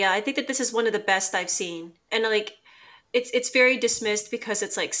American media, I think that this is one of the best I've seen, and like it's very dismissed because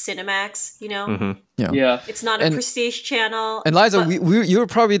it's like Cinemax, Mm-hmm. Yeah. It's not a prestige channel. And Liza, you're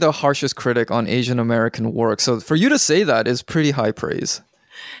probably the harshest critic on Asian American work, so for you to say that is pretty high praise.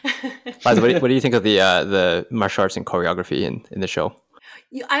 Liza, what do you think of the martial arts and choreography in the show?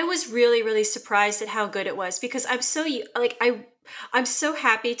 I was really, really surprised at how good it was because I'm so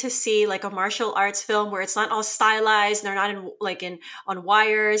happy to see like a martial arts film where it's not all stylized and they're not on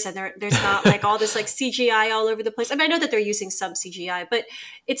wires and there's not like all this like CGI all over the place. I mean, I know that they're using some CGI, but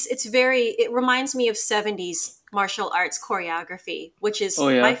it reminds me of 70s martial arts choreography, which is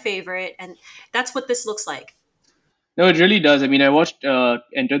my favorite, and that's what this looks like. No, it really does. I mean, I watched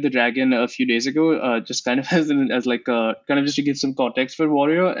Enter the Dragon a few days ago, just kind of as like kind of just to give some context for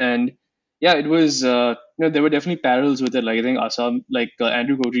Warrior, and yeah, it was there were definitely parallels with it. Like I think Assam,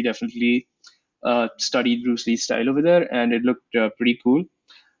 Andrew Koji definitely studied Bruce Lee's style over there, and it looked pretty cool.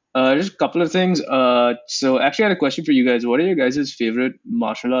 Just a couple of things. So actually, I had a question for you guys. What are your guys' favorite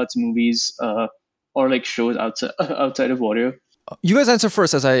martial arts movies or like shows outside of Warrior? You guys answer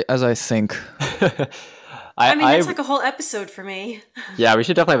first, as I think. I mean, that's like a whole episode for me. Yeah, we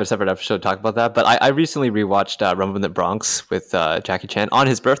should definitely have a separate episode to talk about that. But I recently rewatched Rumble in the Bronx with Jackie Chan on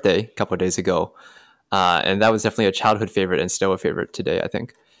his birthday a couple of days ago. And that was definitely a childhood favorite and still a favorite today, I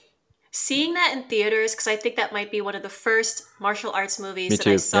think. Seeing that in theaters, because I think that might be one of the first martial arts movies that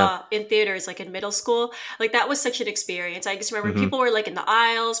I saw in theaters, like in middle school. Like that was such an experience. I just remember people were like in the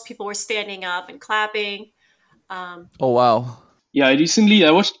aisles, people were standing up and clapping. Oh, wow. Yeah,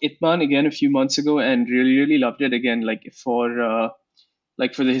 I watched Ip Man again a few months ago and really, really loved it again, for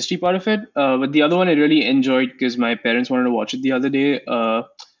the history part of it. But the other one I really enjoyed because my parents wanted to watch it the other day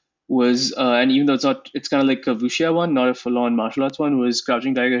was, and even though it's kind of like a wuxia one, not a full-on martial arts one, was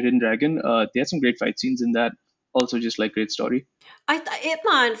Crouching Tiger, Hidden Dragon. They had some great fight scenes in that. Also, just like great story. Ip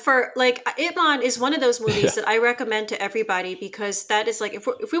Man is one of those movies that I recommend to everybody because that is like if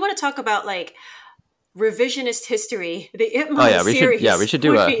we want to talk about like revisionist history, the Ip Man series we should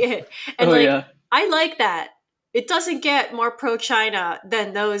do would be it. And I like that. It doesn't get more pro-China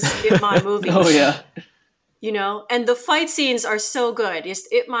than those Ip Man movies. Oh yeah. And the fight scenes are so good. Just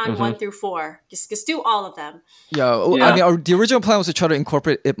Ip Man 1 through 4. Just do all of them. Yeah. I mean, the original plan was to try to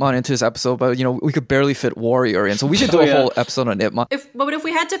incorporate Ip Man into this episode, but we could barely fit Warrior in, so we should do a whole episode on Ip Man. But if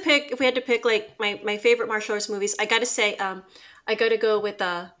we had to pick like my favorite martial arts movies, I gotta say, I gotta go with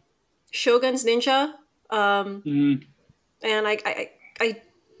Shogun's Ninja. And I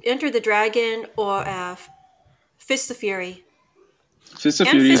Enter the Dragon or Fist of Fury. Fist of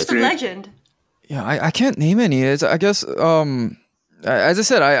Fury and Fist of Legend. Yeah, I can't name any. I guess As I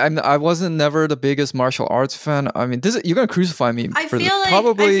said, I wasn't never the biggest martial arts fan. I mean, you're gonna crucify me for this.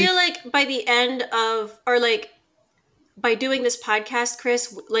 Probably. I feel like by the end of, or like by doing this podcast,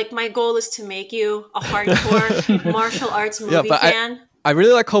 Chris, like my goal is to make you a hardcore martial arts movie fan. I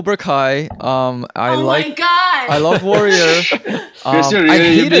really like Cobra Kai. My God! I love Warrior. Chris, you're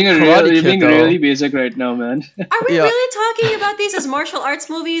being really basic right now, man. Are we really talking about these as martial arts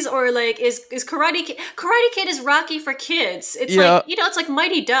movies, or like is Karate Kid? Karate Kid is Rocky for kids. It's like, it's like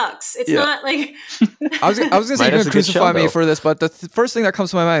Mighty Ducks. It's not like. I was gonna say you're gonna crucify me for this, but the first thing that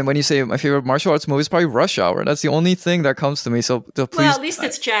comes to my mind when you say my favorite martial arts movie is probably Rush Hour. That's the only thing that comes to me. So please. Well, at least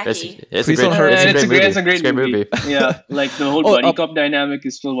it's Jackie. It's a great movie. Yeah, like the whole buddy cop dynamic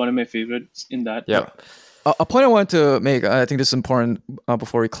is still one of my favorites in that. Yeah. A point I wanted to make, I think this is important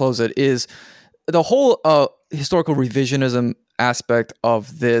before we close it, is the whole historical revisionism aspect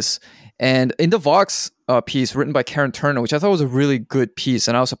of this. And in the Vox piece written by Karen Turner, which I thought was a really good piece,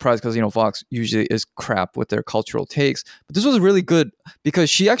 and I was surprised because, Vox usually is crap with their cultural takes, but this was really good because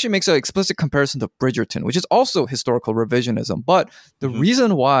she actually makes an explicit comparison to Bridgerton, which is also historical revisionism. But the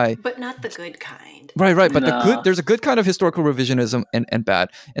reason why... But not the good kind. Right. But there's a good kind of historical revisionism and bad.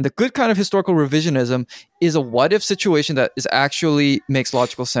 And the good kind of historical revisionism is a what-if situation that is actually makes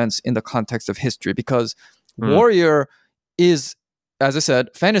logical sense in the context of history, because Warrior is, as I said,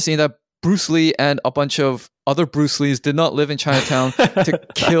 fantasy that Bruce Lee and a bunch of other Bruce Lees did not live in Chinatown to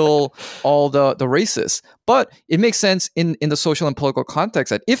kill all the racists. But it makes sense in the social and political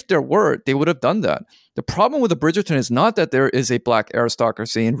context that if there were, they would have done that. The problem with the Bridgerton is not that there is a black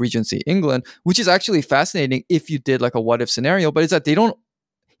aristocracy in Regency England, which is actually fascinating if you did like a what if scenario, but it's that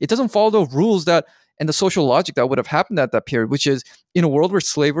it doesn't follow the rules that and the social logic that would have happened at that period, which is in a world where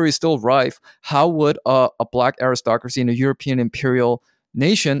slavery is still rife, how would a black aristocracy in a European imperial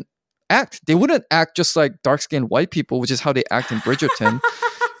nation act? They wouldn't act just like dark-skinned white people, which is how they act in Bridgerton.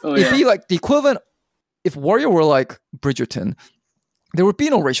 It'd be like the equivalent if Warrior were like Bridgerton, there would be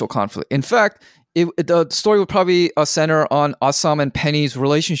no racial conflict. In fact, the story would probably center on Assam and Penny's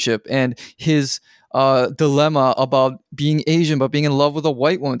relationship and his dilemma about being Asian but being in love with a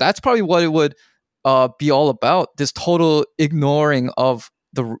white woman. That's probably what it would be all about. This total ignoring of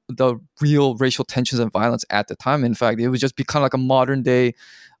the real racial tensions and violence at the time. In fact, it would just be kind of like a modern day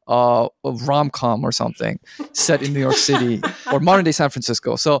rom-com or something set in New York City or modern day San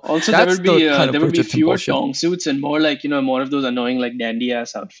Francisco. So also there would be fewer tong suits and more like more of those annoying like dandy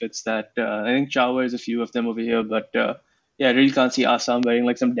ass outfits that I think Chow wears a few of them over here, but I really can't see Assam wearing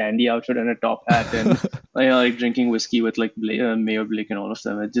like some dandy outfit and a top hat and like drinking whiskey with like Mayor Blake and all of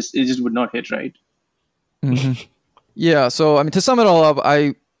them. It just would not hit right. Mm-hmm. Yeah, so I mean, to sum it all up,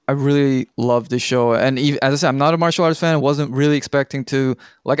 I really love this show, and as I said, I'm not a martial arts fan. I wasn't really expecting to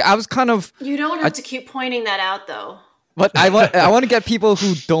I was kind of. You don't have to keep pointing that out, though. But I want to get people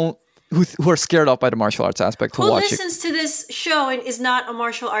who are scared off by the martial arts aspect to watch it. Who listens to this show and is not a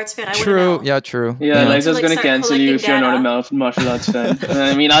martial arts fan? True. Yeah, Liza's going to cancel you if you're not a martial arts fan.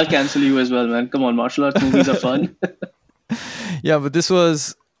 I mean, I'll cancel you as well, man. Come on, martial arts movies are fun. Yeah, but this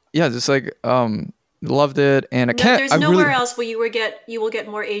was just like loved it, and There's nowhere else where you will get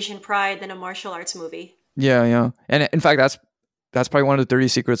more Asian pride than a martial arts movie. Yeah, and in fact, that's probably one of the dirty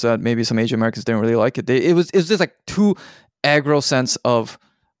secrets that maybe some Asian Americans didn't really like it. It was just like too aggro sense of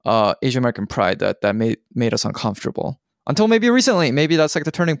Asian American pride that made us uncomfortable. Until maybe recently, maybe that's like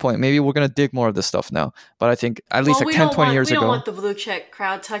the turning point. Maybe we're gonna dig more of this stuff now. But I think at least 10-20 years ago, we don't want the blue check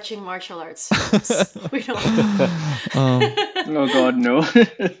crowd touching martial arts. We don't. Oh God, no.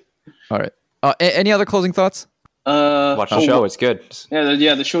 All right. Any other closing thoughts? Watch the show. It's good.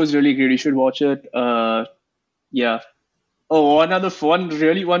 Yeah, the show is really great. You should watch it. Yeah. Oh,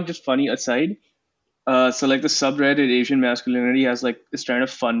 one just funny aside. So like the subreddit Asian masculinity has like is trying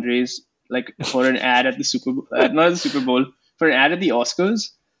to fundraise like for an ad at the Super Bowl, not at the Super Bowl, for an ad at the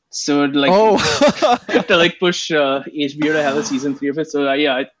Oscars. So to like push HBO to have a season 3 of it. So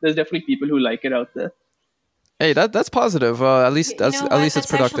there's definitely people who like it out there. Hey, that's positive. At least it's productive.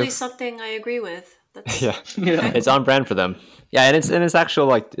 That's actually something I agree with. Yeah, it's on brand for them. Yeah, and it's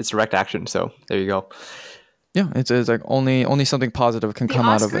actual it's direct action. So there you go. Yeah, it's like only something positive can come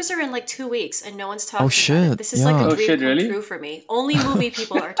out of it. The Oscars are in like 2 weeks, and no one's talking. Oh shit! About it. This is like a dream come true for me. Only movie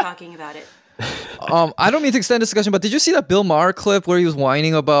people are talking about it. I don't mean to extend discussion, but did you see that Bill Maher clip where he was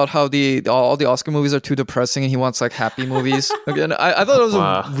whining about how all the Oscar movies are too depressing and he wants like happy movies again? I thought it was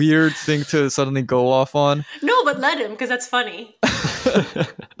a weird thing to suddenly go off on. No, but let him because that's funny.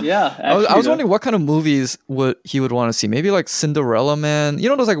 Yeah, I was wondering what kind of movies he would want to see. Maybe like Cinderella Man.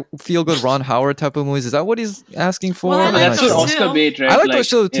 Those like feel good Ron Howard type of movies. Is that what he's asking for? Well, that's what Oscar bait, right? I like those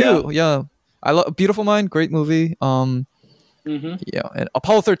shows too. Yeah. I love Beautiful Mind. Great movie. Yeah, and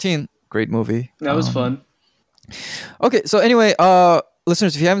Apollo 13, great movie. That was fun. Okay, so anyway,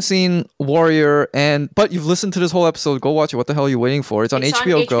 listeners, if you haven't seen Warrior but you've listened to this whole episode, go watch it. What the hell are you waiting for? It's on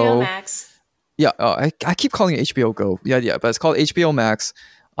HBO Go. Max. Yeah, I keep calling it HBO Go. Yeah, but it's called HBO Max.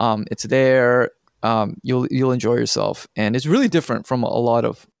 It's there. You'll enjoy yourself, and it's really different from a lot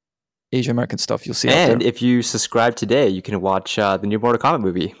of Asian American stuff you'll see out there. And if you subscribe today, you can watch the new Mortal Kombat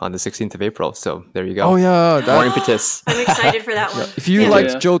movie on the 16th of April. So there you go. Oh yeah, more impetus. I'm excited for that one. If you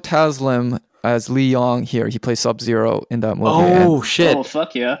liked Joe Taslim as Li Yong here, he plays Sub-Zero in that movie. Oh shit! Oh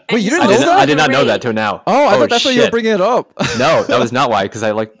fuck yeah! Wait, you didn't know that? I did not know that till now. Oh, I thought that's why you were bringing it up. No, that was not why. Because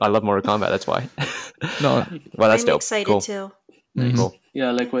I love Mortal Kombat. That's why. No, well, that's I'm dope. excited Cool. too. Mm-hmm. Cool.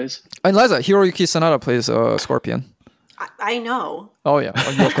 Yeah, likewise. And Liza, Hiroyuki Sanada plays Scorpion. I know. Oh yeah,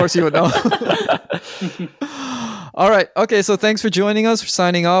 of course you would know. All right, okay, so thanks for joining us, for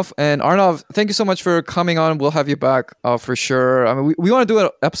signing off, and Arnav, thank you so much for coming on. We'll have you back for sure. I mean, we want to do an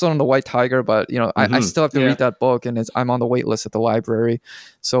episode on the White Tiger, but I still have to read that book, and I'm on the wait list at the library,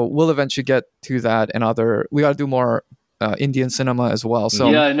 so we'll eventually get to that. And we got to do more Indian cinema as well. So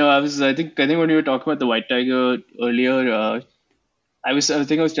yeah, no, I think when we were talking about the White Tiger earlier, I was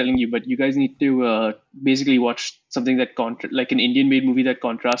telling you, but you guys need to basically watch something that like an Indian-made movie that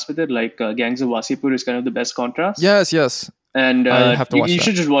contrasts with it. Like Gangs of Wasipur is kind of the best contrast. Yes. And I have to watch you that.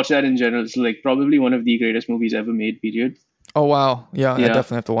 should just watch that in general. It's like probably one of the greatest movies ever made. Period. Oh wow, yeah. I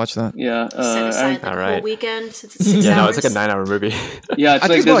definitely have to watch that. Yeah. Set aside all a right. whole weekend. Since it's 6 Yeah, no, hours. it's like a 9-hour movie. Yeah, I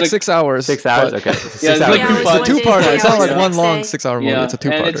think it's more like 6 hours. 6 hours. but- Okay. Yeah, it's like It's a 2-parter. It's not like one long day. 6-hour movie. Yeah, It's a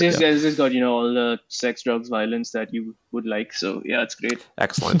and 2-parter. it's just got all the sex, drugs, violence that you would like. So yeah, it's great.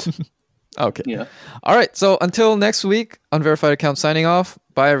 Excellent. Okay. Yeah. All right. So until next week, Unverified Account signing off.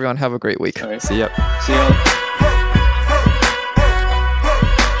 Bye, everyone. Have a great week. All right. See ya. See y'all.